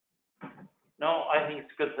 No, I think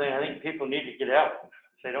it's a good thing. I think people need to get out.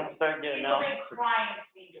 If they don't start getting People out. been crying to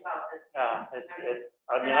me about this.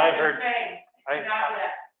 I mean, I heard, I got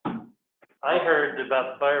that. I heard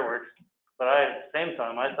about the fireworks, but at the same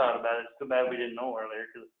time, I thought about it, it's too bad we didn't know earlier,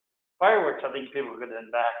 because fireworks, I think people could then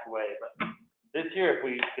back away, but this year, if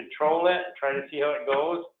we control it, try to see how it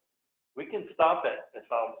goes, we can stop it if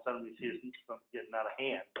all of a sudden we see something getting out of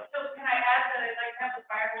hand. But So can I add that I'd like to have the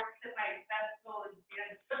fireworks at my festival in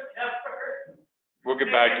September? We'll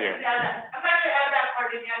get back to you. Yeah, I'm not gonna add that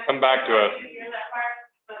part in yet. Come back to us. You hear that part,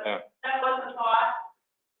 but Yeah. that was the thought.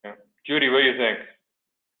 Yeah. Judy, what do you think?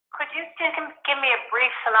 Could you just give me a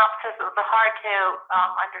brief synopsis? It was hard to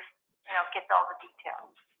get all the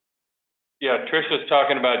details. Yeah, Tricia's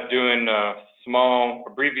talking about doing a small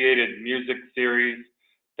abbreviated music series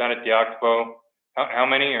down at the Oxbow. How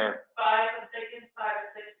many are? 5 or 6.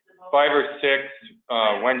 The most. 5 or 6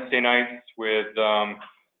 Wednesday nights with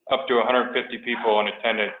up to 150 people in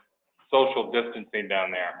attendance, social distancing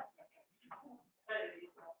down there.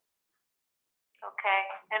 Okay,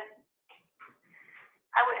 and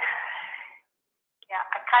I would, yeah,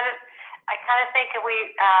 I kind of think if we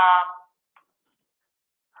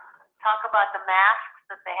talk about the masks,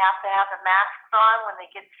 that they have to have the masks on when they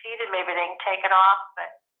get seated, maybe they can take it off,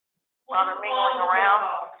 but while they're mingling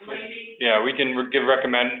around. Yeah, we can give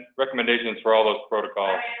recommendations for all those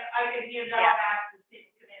protocols. I can give them masks to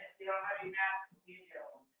people come in, if they don't have any masks, you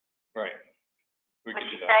know. Right. We can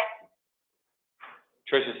What'd do you that. say?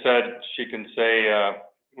 Tricia said she can say,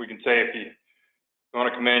 we can say if you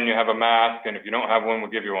want to come in, you have a mask, and if you don't have one,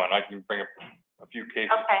 we'll give you one. I can bring a few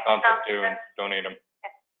cases Okay, of concept sounds too and good. donate them.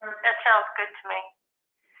 That sounds good to me.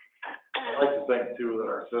 I'd like to think too that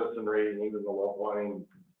our citizenry, and even the local, I mean,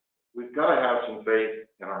 we've got to have some faith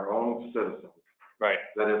in our own citizens, Right.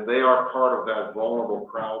 that if they are part of that vulnerable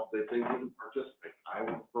crowd, that they wouldn't participate. I,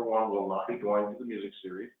 for one, will not be going to the music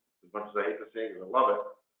series, as much as I hate to say it, 'cause I love it,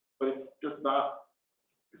 but it's just not,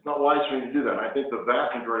 it's not wise for me to do that. And I think the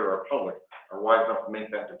vast majority of our public are wise enough to make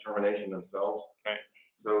that determination themselves. Right.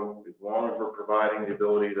 So as long as we're providing the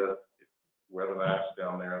ability to wear the masks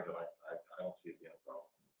down there, then I don't see it being a problem.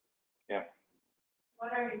 Yeah.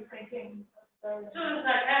 What are you thinking? As soon as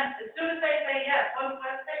I can, as soon as they say yes, one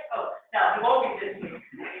Wednesday, oh, no, it won't be this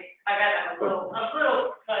week. I got a little kind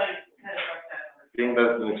of upset. Being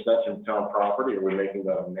that it's an extension of town property, are we making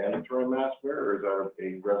that a mandatory mask wear, or is that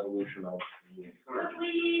a resolution of? Could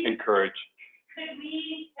we Encourage.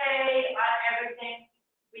 say on everything,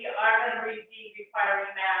 we are gonna be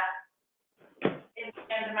requiring masks and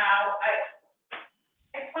send them out?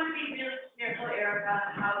 I just want to be really careful, Erica,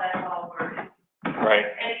 on how that's all works. Right.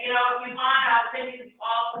 And, you know, if you want, I'll send you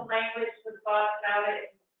all the language with thoughts about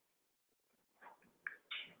it.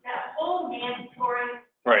 That whole mandatory,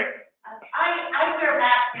 Right. I wear a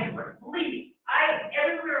mask everywhere, believe me,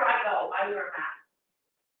 everywhere I go, I wear a mask.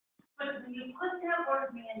 But when you put that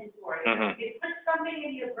word mandatory, Mhm. it puts something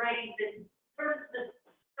in your brain that first the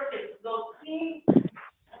circuit goes,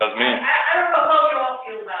 Does me. I don't know how you all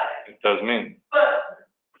feel about it. It does me. But,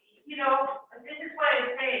 you know, this is why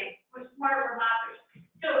I'm saying, we're smart Vermonters.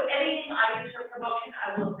 So anything I use for promotion,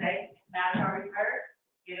 I will say, masks are required.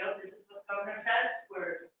 You know, this is what the governor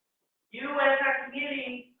says, you as our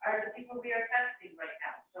community are the people we are testing right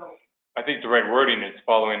now, so. I think the right wording is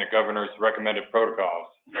following the governor's recommended protocols.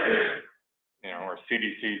 You know, or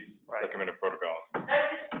CDC's recommended protocols.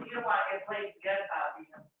 That's just, you don't want to get played together about, you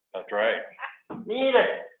know. That's right. need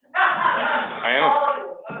it. I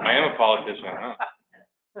am a politician, huh?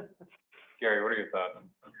 Gary, what are your thoughts?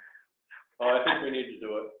 Well, I think we need to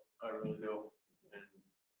do it, I really do.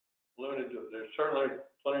 And there's certainly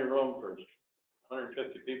plenty of room for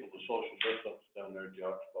 150 people to social distance down there at the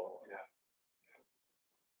Oxbow. Yeah.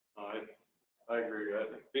 I agree, I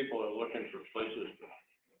think people are looking for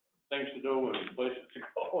things to do and places to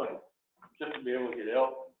go, and just to be able to get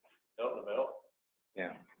out and about.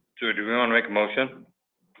 Yeah. So do we want to make a motion?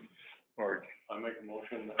 Or? I make a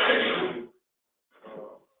motion that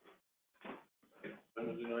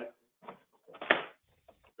Wednesday night,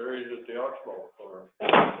 buried at the Oxbow for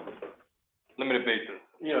Limited basis.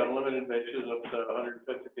 yeah, limited basis up to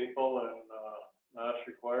 150 people and mask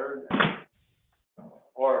required,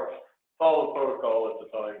 or follow protocol at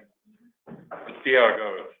the time, Let's see how it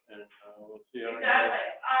goes. and we'll see how it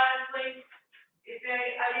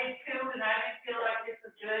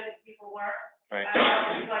people weren't. Right.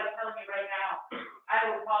 I'm like telling you right now, I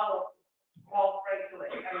will follow all right to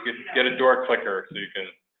it. I mean, you know, Get a door clicker so you can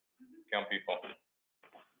count people.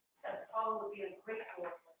 That all would be a great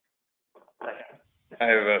door. I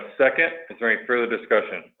have a second. Is there any further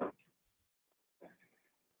discussion?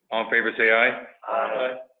 All in favor, say aye.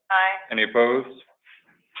 Aye. Aye. Any opposed?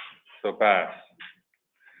 So pass.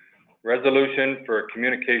 Resolution for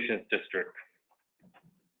Communications District.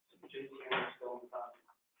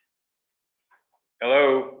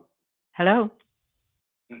 Hello? Hello?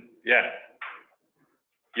 Yes.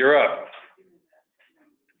 You're up.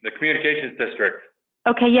 The Communications District.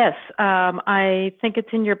 Okay, yes, I think it's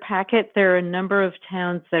in your packet. There are a number of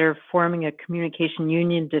towns that are forming a communication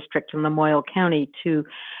union district in Lamoille County to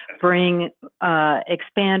bring,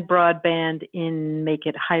 expand broadband in, make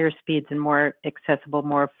it higher speeds and more accessible,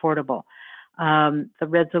 more affordable. The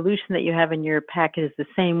resolution that you have in your packet is the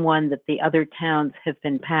same one that the other towns have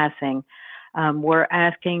been passing. We're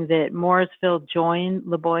asking that Morrisville join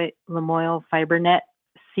Lamoille FiberNet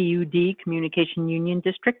CUD, Communication Union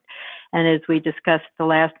District. And as we discussed the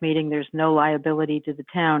last meeting, there's no liability to the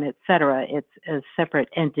town, et cetera. It's a separate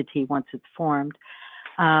entity once it's formed.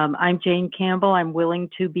 I'm Jane Campbell. I'm willing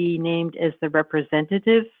to be named as the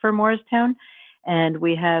representative for Morristown. And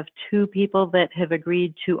we have two people that have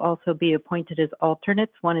agreed to also be appointed as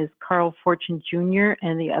alternates. One is Carl Fortune Jr.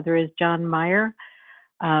 and the other is John Meyer.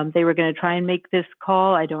 They were going to try and make this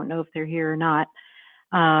call. I don't know if they're here or not.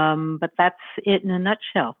 But that's it in a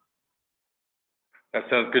nutshell. That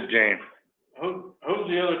sounds good, Jane. Who's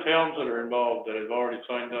the other towns that are involved that have already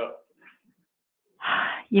signed up?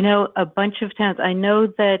 You know, a bunch of towns. I know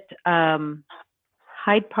that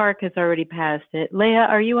Hyde Park has already passed it. Leah,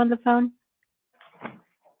 are you on the phone?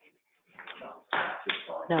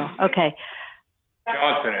 No, okay.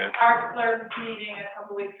 Johnson is. Our clerk meeting a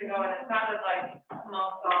couple weeks ago, and it sounded like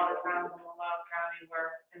most all the towns in Loudoun County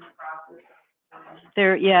were in the process.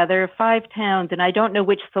 There are 5 towns, and I don't know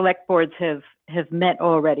which select boards have met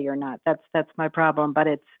already or not. That's my problem. But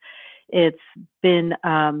it's been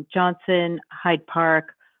Johnson, Hyde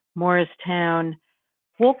Park, Morristown,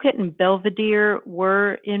 Wolcott, and Belvedere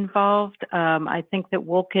were involved. I think that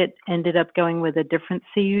Wolcott ended up going with a different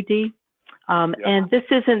CUD. And this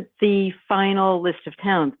isn't the final list of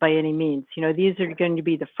towns by any means. You know, these are going to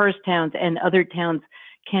be the first towns, and other towns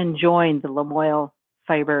can join the Lamoille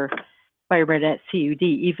FiberNet CUD,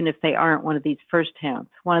 even if they aren't one of these first towns.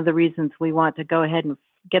 One of the reasons we want to go ahead and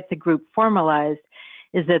get the group formalized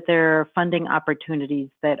is that there are funding opportunities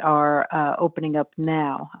that are opening up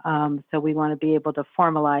now. So we want to be able to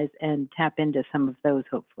formalize and tap into some of those,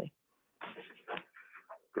 hopefully.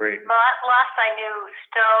 Great. Last I knew,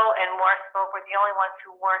 Stowe and Morrisville were the only ones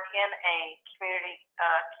who weren't in a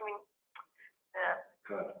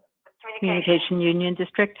Communication Union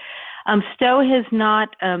District. Stowe has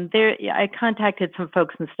not. I contacted some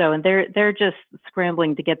folks in Stowe, and they're just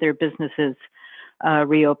scrambling to get their businesses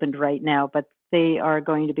reopened right now. But they are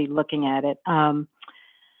going to be looking at it.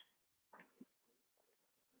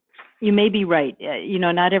 You may be right. You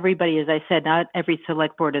know, not everybody, as I said, not every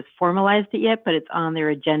select board has formalized it yet, but it's on their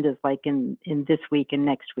agendas, like in this week and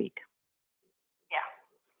next week. Yeah.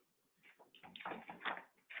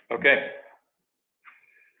 Okay.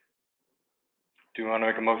 Do you want to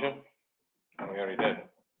make a motion? Oh, we already did.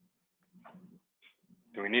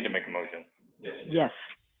 Do we need to make a motion? Yes.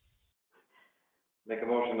 Make a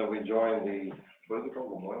motion that we join the, what is it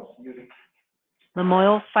called, Lamoille CUD?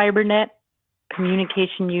 Lamoille FiberNet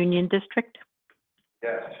Communication Union District.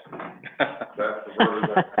 Yes. That's the word.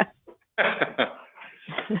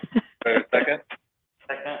 Second?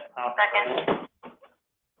 Second.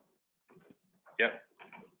 Yep.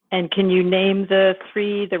 And can you name the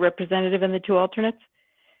 3, the representative and the 2 alternates?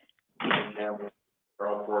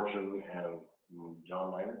 Carl Fortune and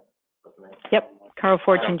John Miner. What's the name? Yep, Carl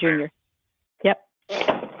Fortune Jr. Yep.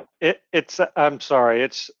 I'm sorry,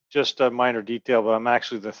 it's just a minor detail, but I'm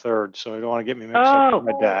actually the 3rd, so you don't want to get me mixed up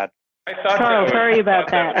with my dad. I thought Carl, that was, sorry about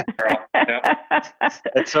that.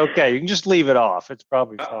 It's okay, you can just leave it off, it's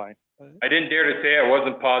probably fine. I didn't dare to say I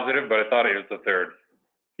wasn't positive, but I thought it was the 3rd.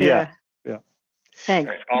 Yeah. Thanks.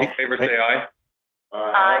 All right, all in favor, say aye.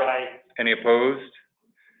 Aye. Any opposed?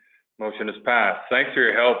 Motion is passed. Thanks for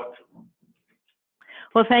your help.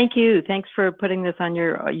 Well, thank you. Thanks for putting this on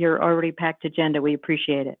your already packed agenda. We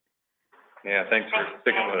appreciate it. Yeah, thanks for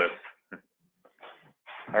sticking with us.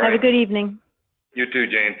 All Have a right. good evening. You too,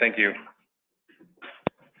 Jane. Thank you.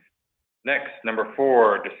 Next, number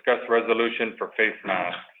 4, discuss resolution for face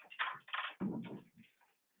masks.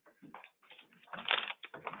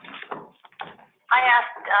 I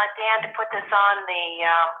asked Dan to put this on the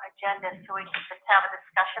agenda so we can just have a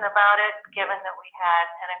discussion about it, given that we had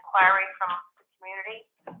an inquiry from the community.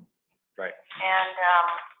 Right. And,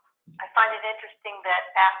 I find it interesting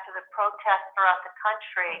that after the protests throughout the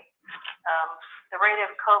country, the rate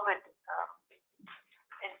of COVID,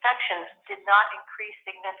 infections did not increase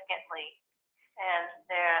significantly. And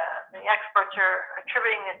the experts are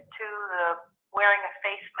attributing this to the wearing of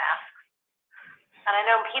face masks. And I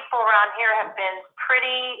know people around here have been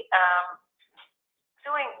pretty,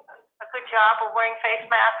 doing a good job of wearing face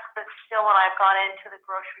masks, but still when I've gone into the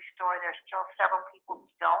grocery store, there's still several people who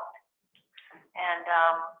don't. And,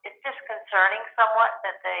 it's disconcerting somewhat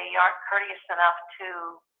that they aren't courteous enough to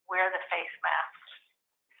wear the face mask.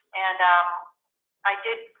 And, I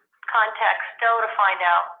did contact Stowe to find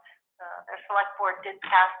out, their select board did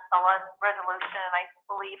pass a resolution, and I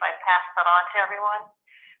believe I passed that on to everyone.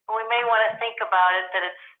 But we may want to think about it, that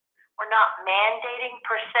we're not mandating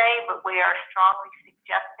per se, but we are strongly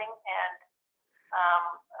suggesting, and,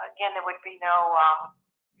 again, there would be no,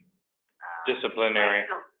 Disciplinary.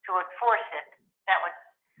 to enforce it. That was,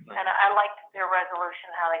 and I liked their resolution,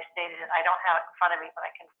 how they stated it. I don't have it in front of me, but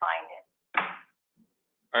I can find it.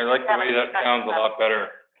 I like the way that sounds a lot better.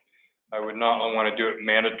 I would not want to do it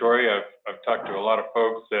mandatory. I've talked to a lot of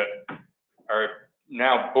folks that are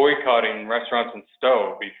now boycotting restaurants in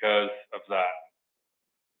Stowe because of that.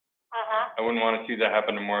 I wouldn't want to see that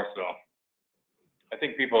happen in Morrisville. I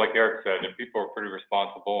think people, like Eric said, if people are pretty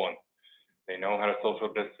responsible and they know how to social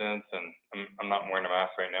distance, and I'm not wearing a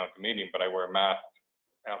mask right now at the meeting, but I wear a mask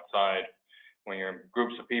outside when you're in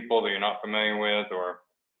groups of people that you're not familiar with or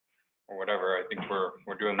whatever. I think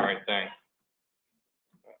we're doing the right thing.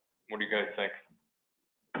 What do you guys think?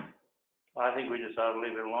 I think we just ought to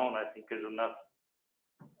leave it alone. I think there's enough,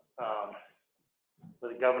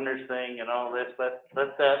 with the governor's thing and all this,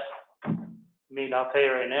 let that, I mean, I'll tell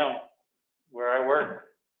you right now, where I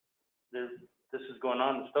work, this is going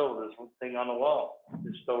on in Stowe, there's one thing on the wall,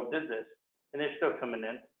 the Stowe did this, and they're still coming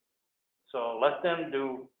in. So let them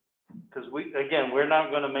do, because we're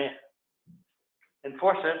not gonna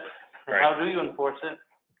enforce it. Right. How do you enforce it?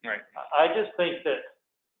 Right. I just think that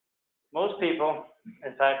most people,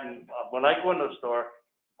 in fact, when I go into a store,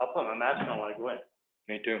 I'll put my mask on when I go in.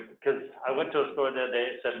 Me too. Because I went to a store the other day,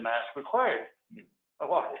 it said mask required. I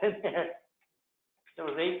walked in there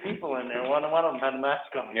was 8 people in there, one of them had a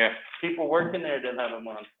mask on. Yeah. People working there didn't have them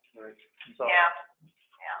on. So, Yeah.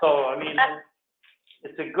 so, I mean,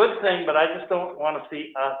 it's a good thing, but I just don't want to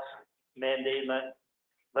see us mandating it.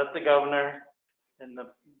 Let the governor and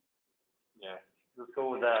Yeah. let's go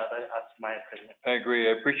with that. That's my opinion. I agree.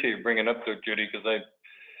 I appreciate you bringing it up though, Judy, because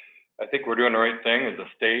I think we're doing the right thing as a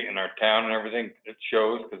state and our town and everything. It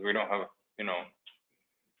shows because we don't have,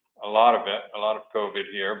 a lot of COVID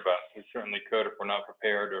here, but we certainly could if we're not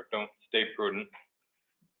prepared or don't stay prudent.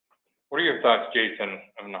 What are your thoughts, Jason,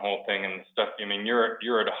 on the whole thing and the stuff? I mean, you're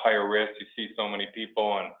at a higher risk. You see so many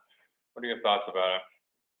people, and what are your thoughts about it?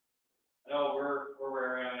 No, we're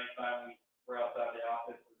wearing anytime we're outside the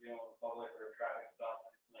office, we're dealing with public or traffic stop,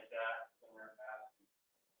 anything like that, we're wearing masks.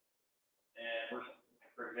 And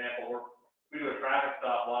for example, we do a traffic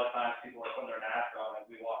stop, a lot of times people are putting their mask on as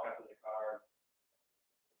we walk up to the car.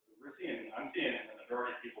 I'm seeing the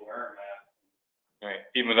majority of people wearing masks. Right,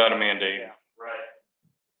 even without a mandate. Yeah. Right.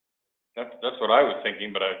 That's what I was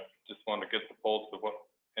thinking, but I just wanted to get the pulse of what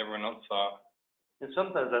everyone else saw. And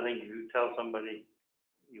sometimes I think if you tell somebody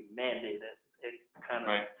you mandate it, it kind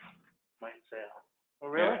of Right. might say, oh,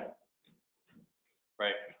 really? Yeah.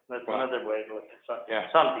 Right. That's Well, another way to look at some,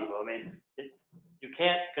 yeah. some people. I mean, you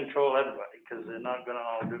can't control everybody because they're not gonna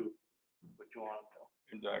all do what you want them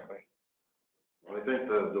to. Exactly. Well, I think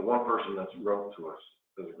the one person that's wrote to us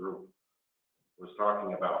as a group was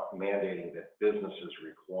talking about mandating that businesses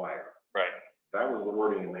require. Right. That was the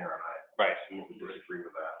wording in there, and I Right. seem to disagree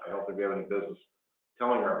with that. I don't think we have any business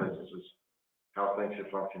telling our businesses how things should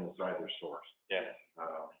function inside their stores. Yeah.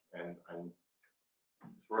 And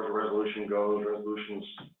as far as the resolution goes, resolutions,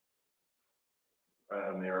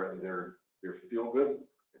 they're feel good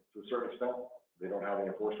to a certain extent. They don't have any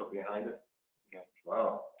enforcement behind it. Yeah. So I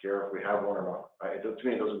don't care if we have one or not. To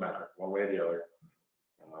me, it doesn't matter, one way or the other.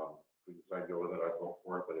 If we decide to go with it, I'd vote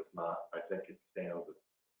for it, but if not, I think it stands.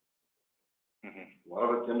 A lot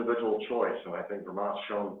of it's individual choice, and I think Vermont's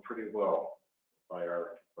shown pretty well by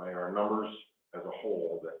our numbers as a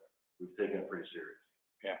whole that we've taken it pretty serious.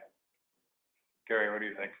 Yeah. Gary, what do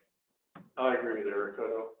you think? I agree with Eric,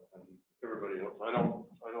 and everybody else. I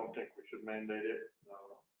don't think we should mandate it. I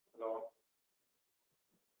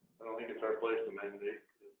don't think it's our place to mandate.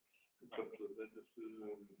 It's up to the businesses,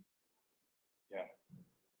 and yeah,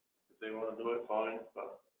 if they want to do it, fine.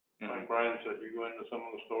 But Like Brian said, you go into some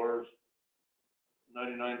of the stores,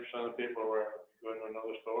 99% of the people are wearing it. You go into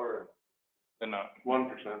another store, They're not.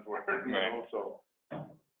 1% wearing it, you Right. know, so.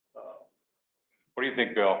 What do you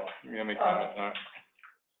think, Bill? You have any comments on it?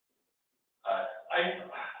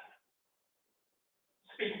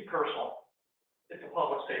 Speaking personal, it's a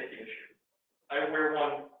public safety issue. I wear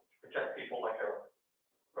one to protect people like her,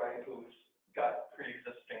 right, who's got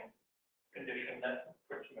pre-existing condition that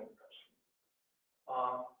puts them in risk.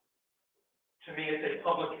 To me, it's a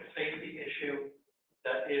public safety issue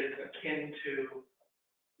that is akin to,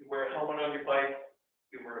 you wear a helmet on your bike,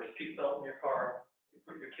 you wear a seatbelt in your car, you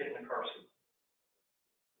put your kid in the car seat.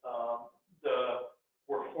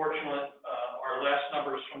 We're fortunate, our last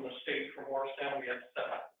numbers from the state for Morristown, we had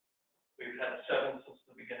 7. We've had 7 since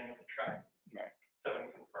the beginning of the trend. Right.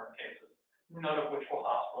 7 confirmed cases, none of which were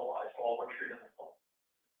hospitalized, all were treated at home.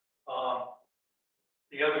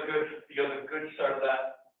 The other good side of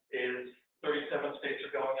that is 37 states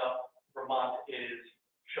are going up. Vermont is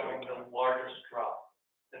showing the largest drop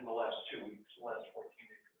in the last 2 weeks, the last 14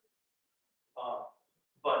 days.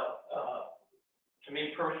 But to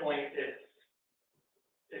me personally, it's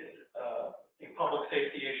a public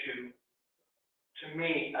safety issue, to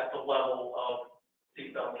me, at the level of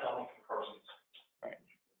seatbelt helmet for persons. Right.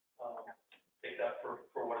 Take that for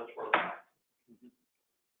what it's worth.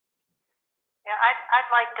 Yeah,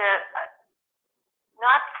 I'd like to,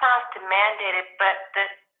 not for us to mandate it, but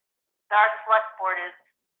that our select board is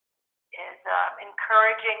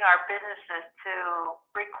encouraging our businesses to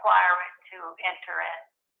require it to enter in.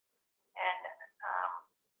 And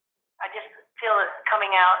I just feel it's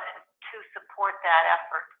coming out to support that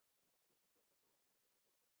effort.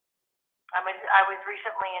 I was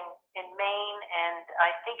recently in Maine, and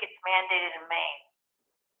I think it's mandated in Maine.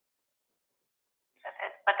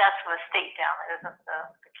 But that's for the state down there, isn't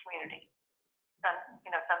the community.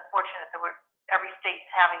 It's unfortunate that every state's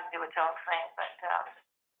having to do its own thing, but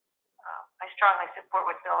I strongly support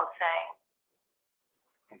what Bill is saying.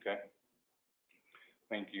 Okay.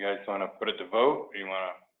 Think you guys want to put it to vote, or you want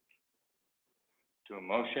to do a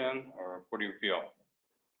motion, or what do you feel?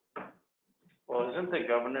 Well, isn't the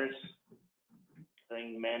governor's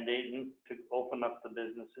thing mandating to open up the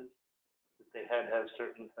businesses? That they had to have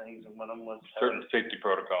certain things, and one of them was Certain safety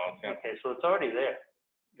protocols, yeah. Okay, so it's already there.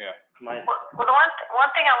 Yeah. Well, the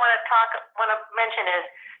one thing I want to mention is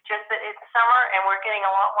just that it's summer and we're getting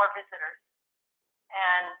a lot more visitors,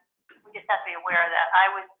 and we just have to be aware of that.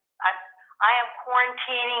 I am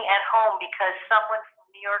quarantining at home because someone from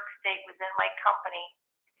New York State was in my company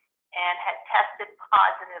and had tested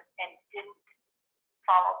positive and didn't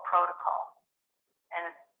follow protocol. And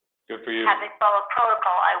Good for you. had they followed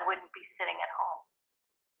protocol, I wouldn't be sitting at home.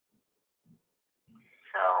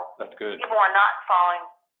 So That's good. people are not following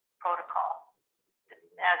protocol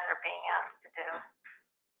as they're being asked to do.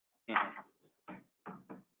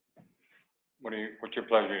 What's your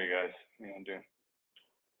pleasure, you guys? What do you want to do?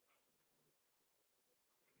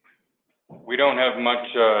 We don't have much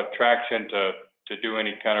traction to do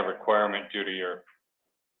any kind of requirement due to your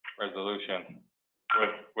resolution.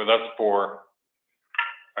 With us 4,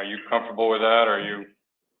 are you comfortable with that? Or are you?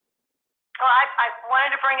 Well, I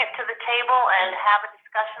wanted to bring it to the table and have a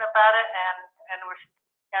discussion about it, and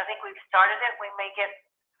I think we've started it. We may get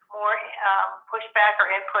more pushback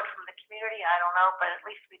or input from the community, I don't know, but at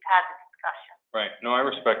least we've had the discussion. Right. No, I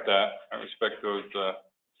respect that. I respect those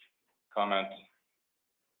comments.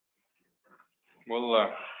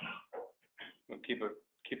 We'll keep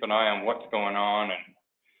an eye on what's going on, and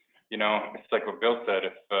it's like what Bill said.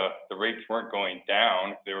 If the rates weren't going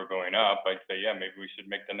down, if they were going up, I'd say, yeah, maybe we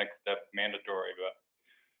should make the next step mandatory,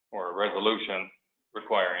 or a resolution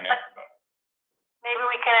requiring it. Maybe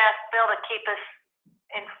we can ask Bill to keep us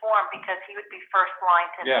informed, because he would be first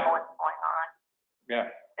line to Yeah. know what's going on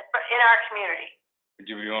Yeah. in our community. Would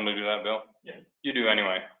you be willing to do that, Bill? Yeah. You do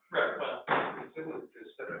anyway. Right, well, It's in the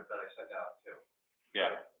considerate that I sent out too.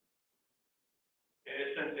 Yeah.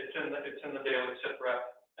 it's in the daily sit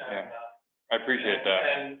rep, and, I appreciate that.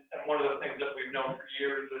 And one of the things that we've known for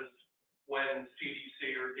years is when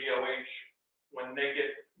CDC or DOH, when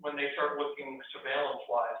they start looking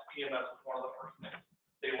surveillance-wise, EMS is one of the first things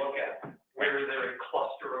they look at. Where is there a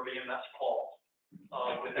cluster of EMS calls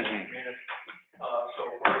within the community? So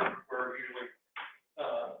we're usually,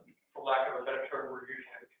 for lack of a better term, we're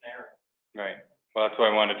usually the canary. Right. Well, that's why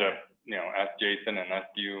I wanted to, ask Jason and ask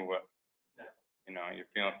you what,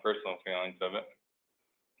 your personal feelings of it.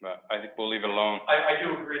 But I think we'll leave it alone. I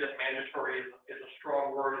do agree that mandatory is a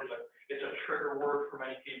strong word. It's a trigger word for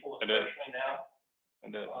many people, It is. especially now.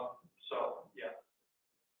 It is. So, yeah.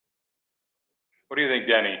 What do you think,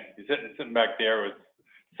 Denny? You're sitting back there with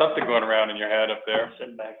something going around in your head up there.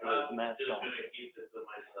 Sitting back with his mask Just on. gonna keep it to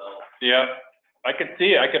myself. Yeah, I could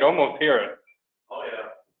see it, I could almost hear it. Oh,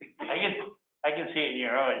 yeah. I can see it in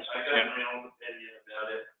your eyes. I got my own opinion about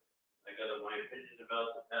it. I got my opinion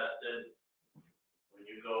about the testing. When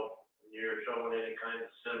you're showing any kind of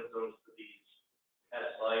symptoms to these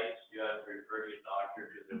test sites, you have to refer to your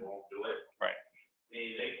doctor because they won't do it. Right.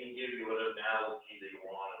 They can give you an analogy that you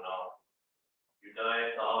want to know. You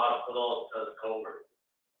die at the hospital, it says COVID,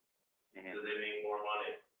 because they make more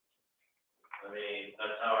money. I mean,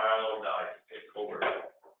 that's how Arlo died, it's COVID.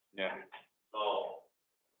 Yeah. So,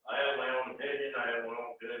 I have my own opinion, I have my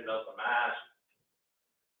own opinion about the mask.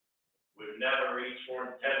 We've never reached more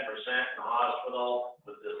than 10% in the hospital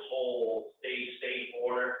with this whole state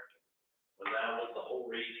order. But that was the whole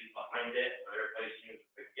reason behind it, but everybody seems to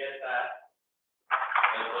forget that.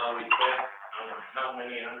 That's why we spent, I don't know how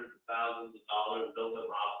many hundreds of thousands of dollars building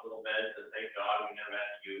hospital beds that thank God we never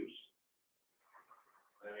had to use.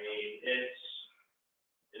 I mean, it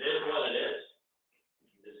is what it is.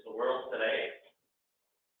 It's the world today.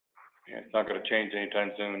 Yeah, it's not gonna change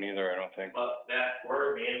anytime soon either, I don't think. But that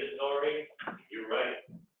word mandatory, you're right.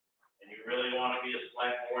 And you really wanna be a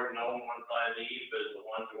select board, no one side of the eve is the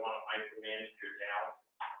ones who wanna micromanage your town.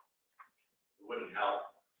 It wouldn't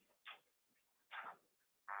help.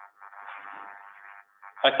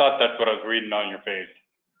 I thought that's what I was reading on your face.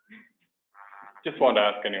 Just wanted to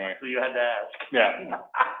ask anyway. So you had to ask. Yeah,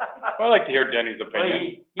 I'd like to hear Denny's Well,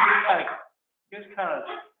 opinion. he was kind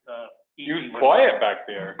of, He easy was with it. quiet back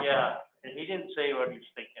there. Yeah, and he didn't say what he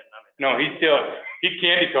was thinking, I mean. No, he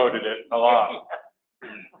candy coated it a lot.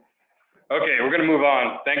 Okay, we're gonna move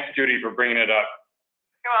on. Thanks, Judy, for bringing it up.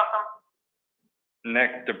 You're welcome.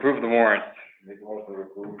 Next, approve the warrants. Make a motion to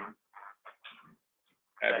approve.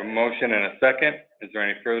 I have a motion and a second. Is there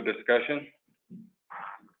any further discussion?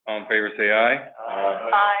 All in favor, say aye.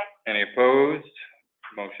 Aye. Any opposed?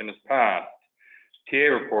 Motion is passed.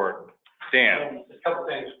 TA report. Dan. A couple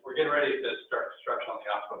things, we're getting ready to start construction on the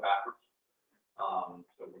Aqua bathroom.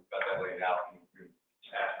 So we've got that laid out, and we've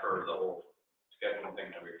asked for the whole schedule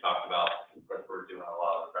thing that we've talked about. Of course, we're doing a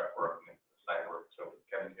lot of the prep work and the site work, so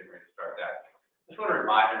Kevin's getting ready to start that. Just want to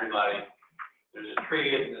remind everybody, there's a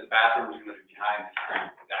tree in the bathroom, is going to be behind the tree,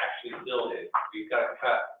 it's actually still is. We've got to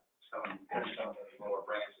cut some of the lower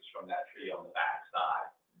branches from that tree on the back side.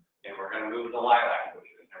 And we're going to move the lilac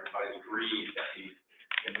bushes, and everybody's agreed that we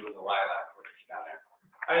can move the lilac bushes down there.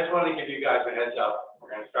 I just wanted to give you guys a heads up,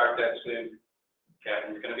 we're going to start that soon.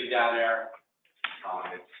 Kevin's going to be down there.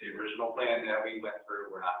 It's the original plan that we went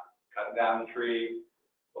through, we're not cutting down the tree,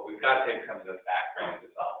 but we've got to take some of the back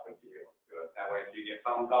branches off with you. That way, if you get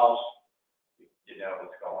phone calls, you know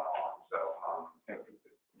what's going on. So,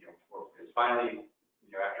 it's finally,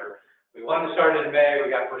 after, we wanted to start in May,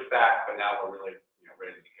 we got pushed back, but now we're really,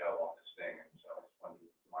 ready to go on this thing. And so I just wanted to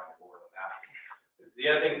remind the board of that. The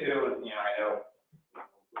other thing too, I know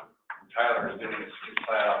Tyler is doing his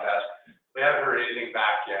plan on best. We haven't heard anything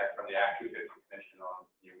back yet from the Act 250 Commission on,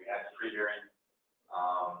 we had the pre-hearing,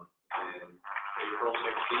 in April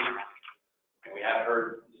 16th. And we haven't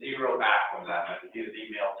heard zero back from them. And he has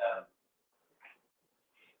emailed them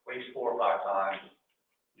at least 4 or 5 times,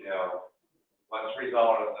 what's the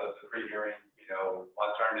result of the pre-hearing,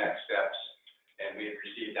 what's our next steps? And we've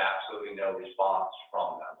received absolutely no response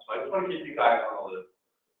from them. So I just want to keep you guys on the loop.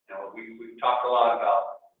 We've talked a lot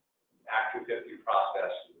about Act 250 process,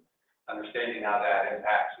 understanding how that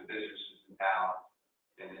impacts the businesses in town.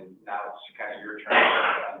 And then now it's kind of your turn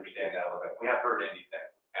to understand that a little bit. We haven't heard anything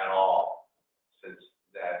at all since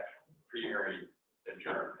that pre-hearing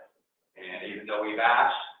adjourned. And even though we've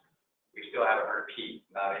asked, we still haven't heard Pete,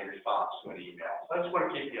 not any response to an email. So I just want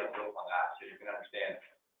to keep you on the loop on that so you can understand,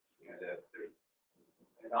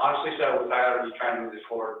 and honestly, so I ought to be trying to move this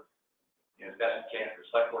forward, as best we can. The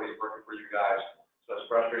select board is working for you guys, so it's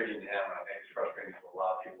frustrating to him, and I think it's frustrating to a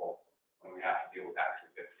lot of people when we have to deal with Act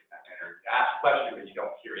 250 in that manner. You ask a question, but you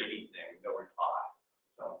don't hear anything, no reply.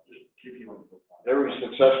 So just keep you on the loop. Every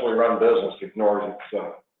successfully run business ignores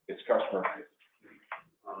its customer.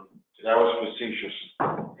 That was facetious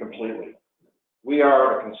completely. We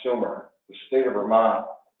are the consumer. The state of Vermont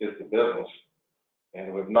is the business.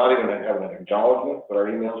 And we've not even had an acknowledgement, but our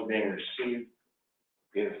emails are being received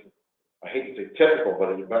is, I hate to say typical,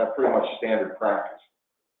 but it's been pretty much standard practice.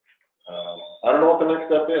 I don't know what the next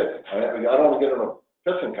step is. I don't want to get in a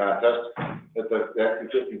pissing contest at the Act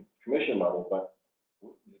 250 Commission level, but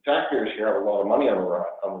the taxpayers here have a lot of money on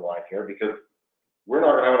the line here because we're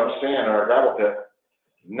not going to have enough sand in our gravel pit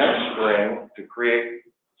next spring to create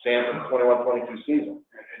sand for the 21-22 season.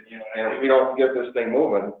 And if we don't get this thing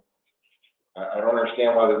moving, I don't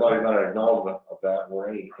understand why there's not even an acknowledgement of that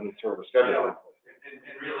or any sort of a schedule.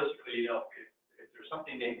 And realistically, you know, if there's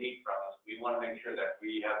something they need from us, we want to make sure that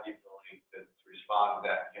we have the ability to respond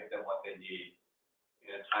to that and give them what they need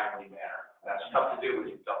in a timely manner. That's tough to do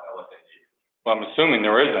when you don't know what they need. Well, I'm assuming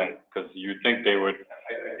there isn't, because you'd think they would,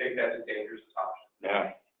 I think that's a dangerous assumption.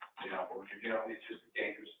 yeah. You know, it's just a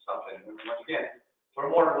dangerous assumption. And once again,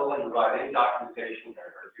 we're more than willing to provide any documentation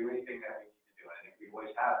or do anything that we need to do. I think we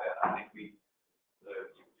always have that. I think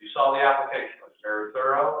you saw the application, it was very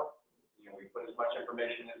thorough. You know, we put as much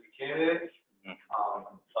information as we can in it.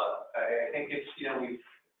 But I think it's, you know,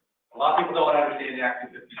 a lot of people don't understand the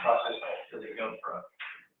Act 250 process until they go through it.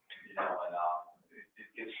 You know, and it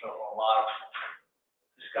gets a lot of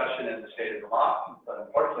discussion in the state of Vermont, but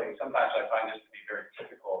unfortunately, sometimes I find this to be very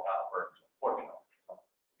typical of how it works, unfortunately.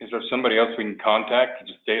 Is there somebody else we can contact at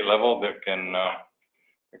the state level that can,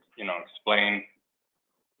 you know, explain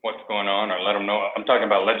what's going on or let them know? I'm talking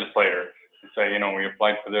about legislator, and say, you know, we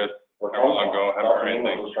applied for this, Or how long ago, haven't heard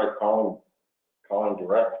anything. We'll start calling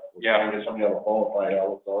direct. We'll Yeah. try and get somebody on the phone and find out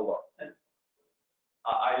what's all about.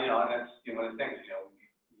 You know, and that's, you know, one of the things, you know,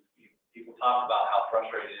 people talk about how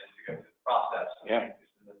frustrating it is to go through the process. Yeah.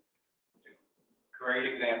 This is a great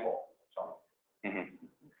example, so.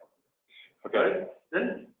 Okay.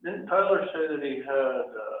 Didn't Tyler say that he had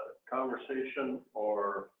a conversation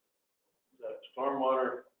or that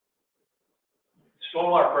stormwater?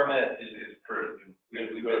 Stormwater permit is approved.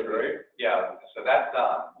 Is good, right? Yeah, so that's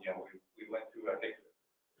done. You know, we went through, I think,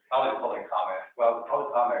 probably the public comment. Well, the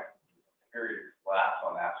public comment period lapsed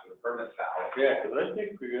on that, so the permit's out. Yeah, because I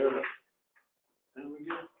think we got didn't we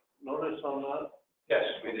get notice on that? Yes,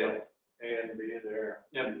 we did. A and B there.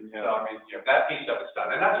 Yeah, so I mean, you know, that piece of it's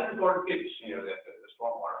done, and that's an important piece, you know, the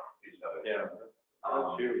stormwater piece of it. Yeah,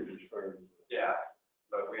 that's huge as far as. Yeah,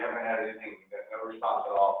 but we haven't had anything, no response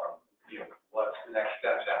at all from, you know, what's the next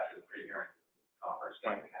steps after the pre-hearing conference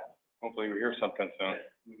that we had. Hopefully we hear something soon.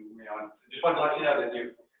 You know, just wanted to let you know that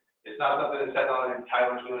it's not something that's said on it,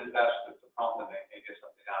 Tyler's doing his best to prompt them and get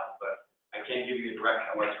something out, but I can't give you a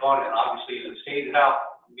direction on where it's going, and obviously the state is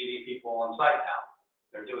out meeting people on site now.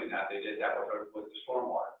 They're doing that, they did that with the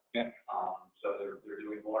stormwater. Yeah. So they're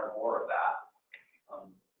doing more and more of that.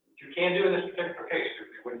 What you can do in this particular case,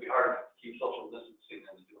 it wouldn't be hard to keep social distancing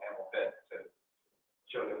and do animal fit to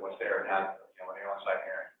show them what's there and have, you know, when you're on site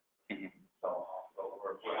hearing. So, but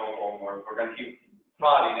we're hopeful, we're gonna keep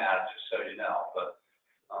prodding at it, just so you know, but,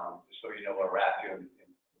 just so you know where we're at too.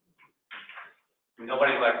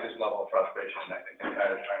 Nobody likes this level of frustration, and I think they're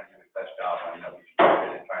kind of trying to do the best job, I know we should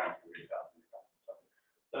do it and trying to do it out. So,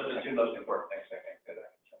 those are the two most important things I think that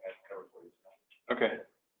I covered for you tonight. Okay.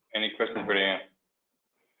 Any questions for Dan?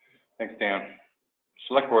 Thanks, Dan.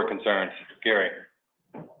 Select board concerns, Gary.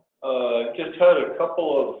 Just had a couple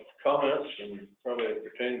of comments and probably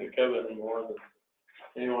pertain to Kevin more than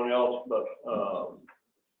anyone else, but,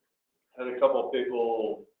 had a couple of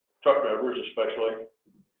people, truck drivers especially,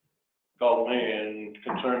 called me and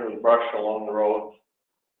concerned with brush along the road.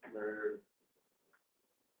 There,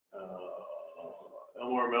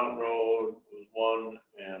 Elmore Mountain Road was one,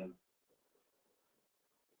 and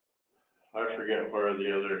I forget where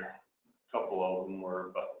the other couple of them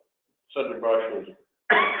were, but said the brush was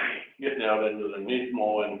getting out into the neat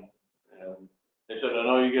mowing, and they said, I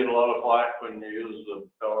know you get a lot of flack when you use the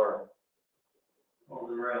power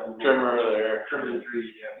trimmer there. Trimming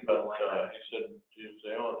trees, yeah. But, he said, geez,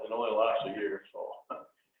 it only lasts a year, so.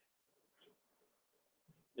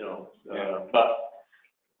 You know, but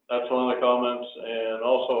that's one of the comments, and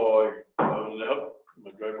also I was out in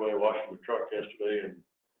the driveway washing the truck yesterday, and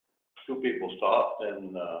two people stopped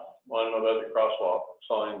and, wanted to know about the crosswalk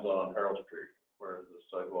signs on Harold Street, where the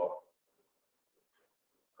sidewalk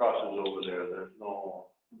crosses over there. There's no,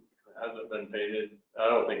 it hasn't been painted. I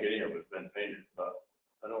don't think any of it's been painted, but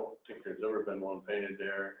I don't think there's ever been one painted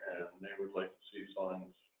there, and they would like to see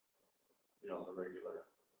signs, you know, the regular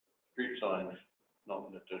street signs,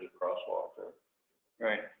 nothing that there's a crosswalk there.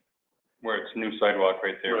 Right. Where it's new sidewalk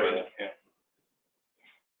right there. Right. Yeah.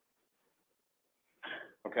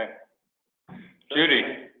 Okay.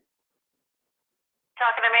 Judy?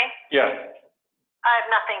 Talking to me? Yeah. I have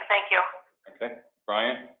nothing, thank you. Okay.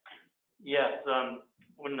 Brian? Yes,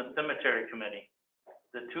 when the cemetery committee,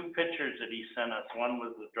 the two pictures that he sent us, one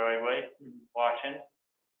was the driveway washing,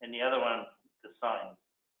 and the other one, the signs.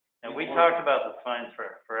 And we talked about the signs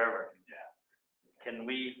for forever. Yeah. Can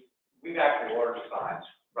we, We've actually ordered signs.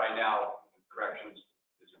 Right now, corrections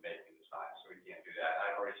isn't making the signs, so we can't do that.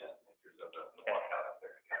 I've already sent pictures of the walkout up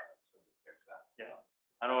there to Kevin, so we fix that. yeah,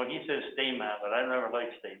 I don't know, he says stay mat, but I never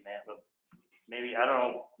liked stay mat, but maybe, I don't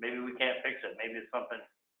know, maybe we can't fix it, maybe it's something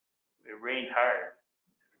it rained hard.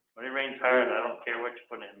 When it rains hard, I don't care what you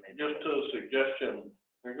put in it. Just a suggestion,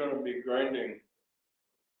 they're gonna be grinding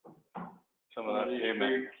Some of that these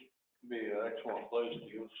pavement. streets. Be an excellent place to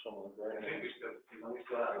use some of the I think grinding. we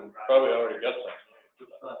still have. Probably already got some.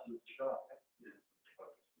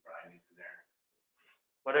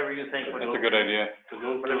 Whatever you think would. That's a good idea.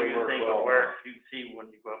 Whatever you think would work, you see when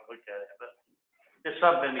you go up, look at it, but it's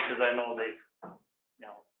something because I know they, you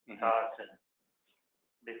know, talked and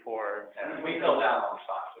before. And we fell down on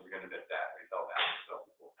spots, so we're gonna admit that, we fell down, so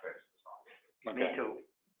we'll fix this on. Me Okay, too.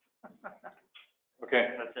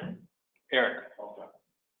 okay. That's it. Eric?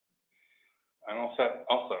 I'm all set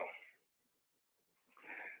also.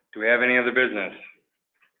 Do we have any other business?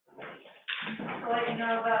 To let you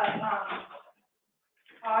know that,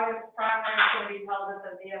 August primary is gonna be held at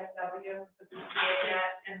the VFW, the BCA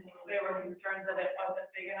net, and there were concerns that it wasn't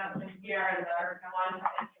big enough this year, and there's one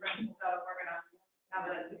instrument, so we're gonna have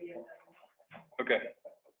it at the VFW. Okay.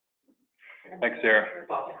 Thanks, Sarah.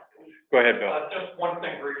 Go ahead, Bill. Just one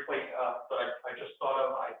thing briefly, that I just thought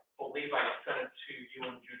of, I believe I sent it to you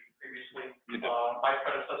and Judy previously. You did. My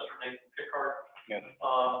predecessor, Nathan Pickard, Yes.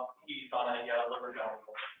 he's on a liver donor.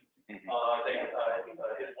 Mhm.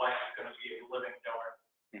 His wife is gonna be a living donor.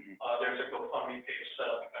 Mhm. There's a GoFundMe page set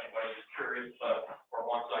up if anybody's curious, or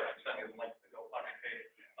wants, I can send you the link to the GoFundMe page.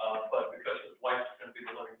 But because his wife is gonna be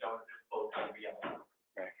the living donor, his vote's gonna be up.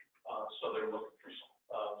 Right. So they're looking for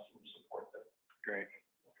some support there. Great.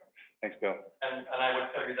 Thanks, Bill. And I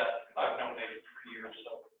would tell you that I've known Nate for years,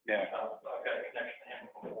 so, Yeah, I've got a connection to him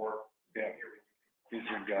before. yeah, he's a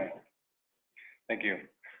good guy. Thank you.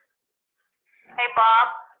 Hey,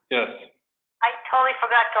 Bob, Yes. I totally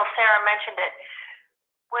forgot till Sarah mentioned it.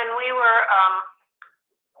 When we're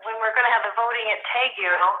gonna have the voting at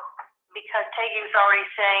Tegu, because Tegu's already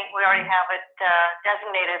saying, we already have it,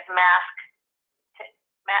 designated as mask.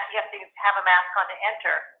 You have to have a mask on to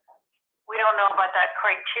enter. We don't know about that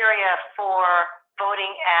criteria for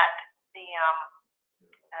voting at the,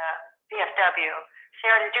 VFW.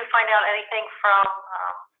 Sarah, did you find out anything from,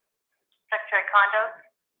 Secretary Condos?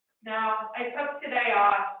 No, I took today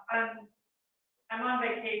off, I'm on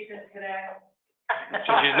vacation today.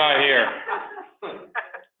 So she's not here.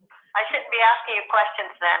 I shouldn't be asking you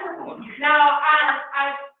questions then. No,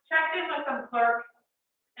 I've checked in with some clerks,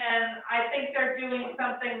 and I think they're doing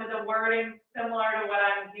something with the wording similar to what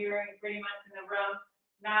I'm hearing pretty much in the room,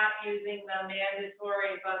 not using the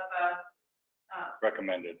mandatory, but the,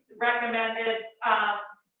 Recommended. recommended,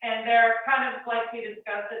 and they're kind of like we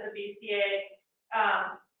discussed at the BCA,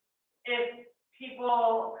 if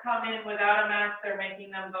people come in without a mask, they're making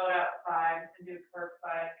them vote outside and do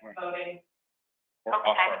curbside voting. Or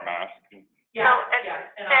offer a mask. Yeah, So, yeah.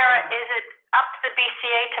 and Sarah, I'll- is it up to the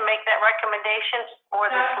BCA to make that recommendation or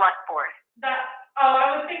the That- select board?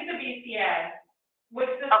 I would think the BCA, which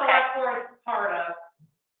the Okay. select board is part of.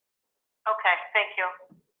 Okay, thank you.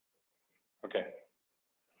 Okay.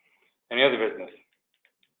 Any other business?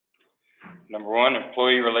 Number one,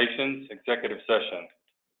 employee relations, executive session.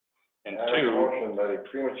 And I make a two, motion that a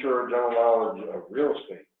premature general knowledge of real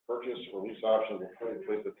estate purchase or lease options will clearly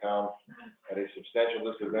place the town at a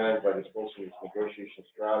substantial disadvantage by disclosing its negotiation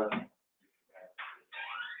strategy.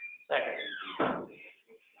 Second.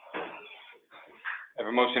 I have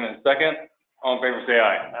a motion and a second. All in favor, say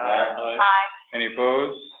aye. Aye. Any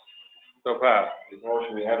opposed? So passed. This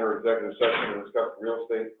motion, we enter executive session to discuss real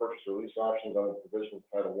estate purchase or lease options under provisions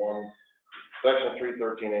of Title I, Section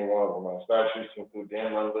 313A1 of Vermont statutes to include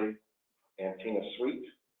Dan Lindley and Tina Sweet.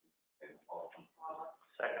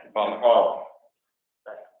 Second. Paul.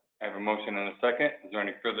 I have a motion and a second. Is there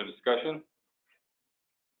any further discussion?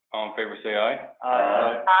 All in favor, say aye.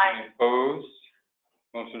 Aye. Any opposed?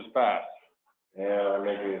 Motion is passed. And I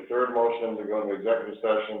make a third motion to go into executive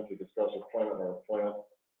session to discuss appointment or employment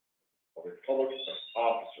of a public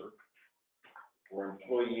officer or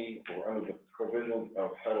employee or under the provisions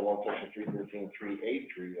of Title I, Section 313,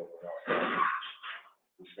 3A3 of the Vermont,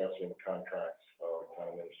 discussing contracts of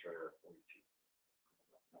town administrator.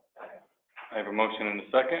 I have a motion and a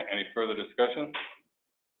second. Any further discussion?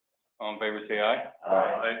 All in favor, say aye.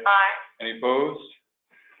 Aye. Any opposed?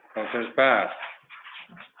 Motion is passed.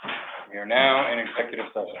 We are now in executive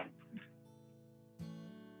session.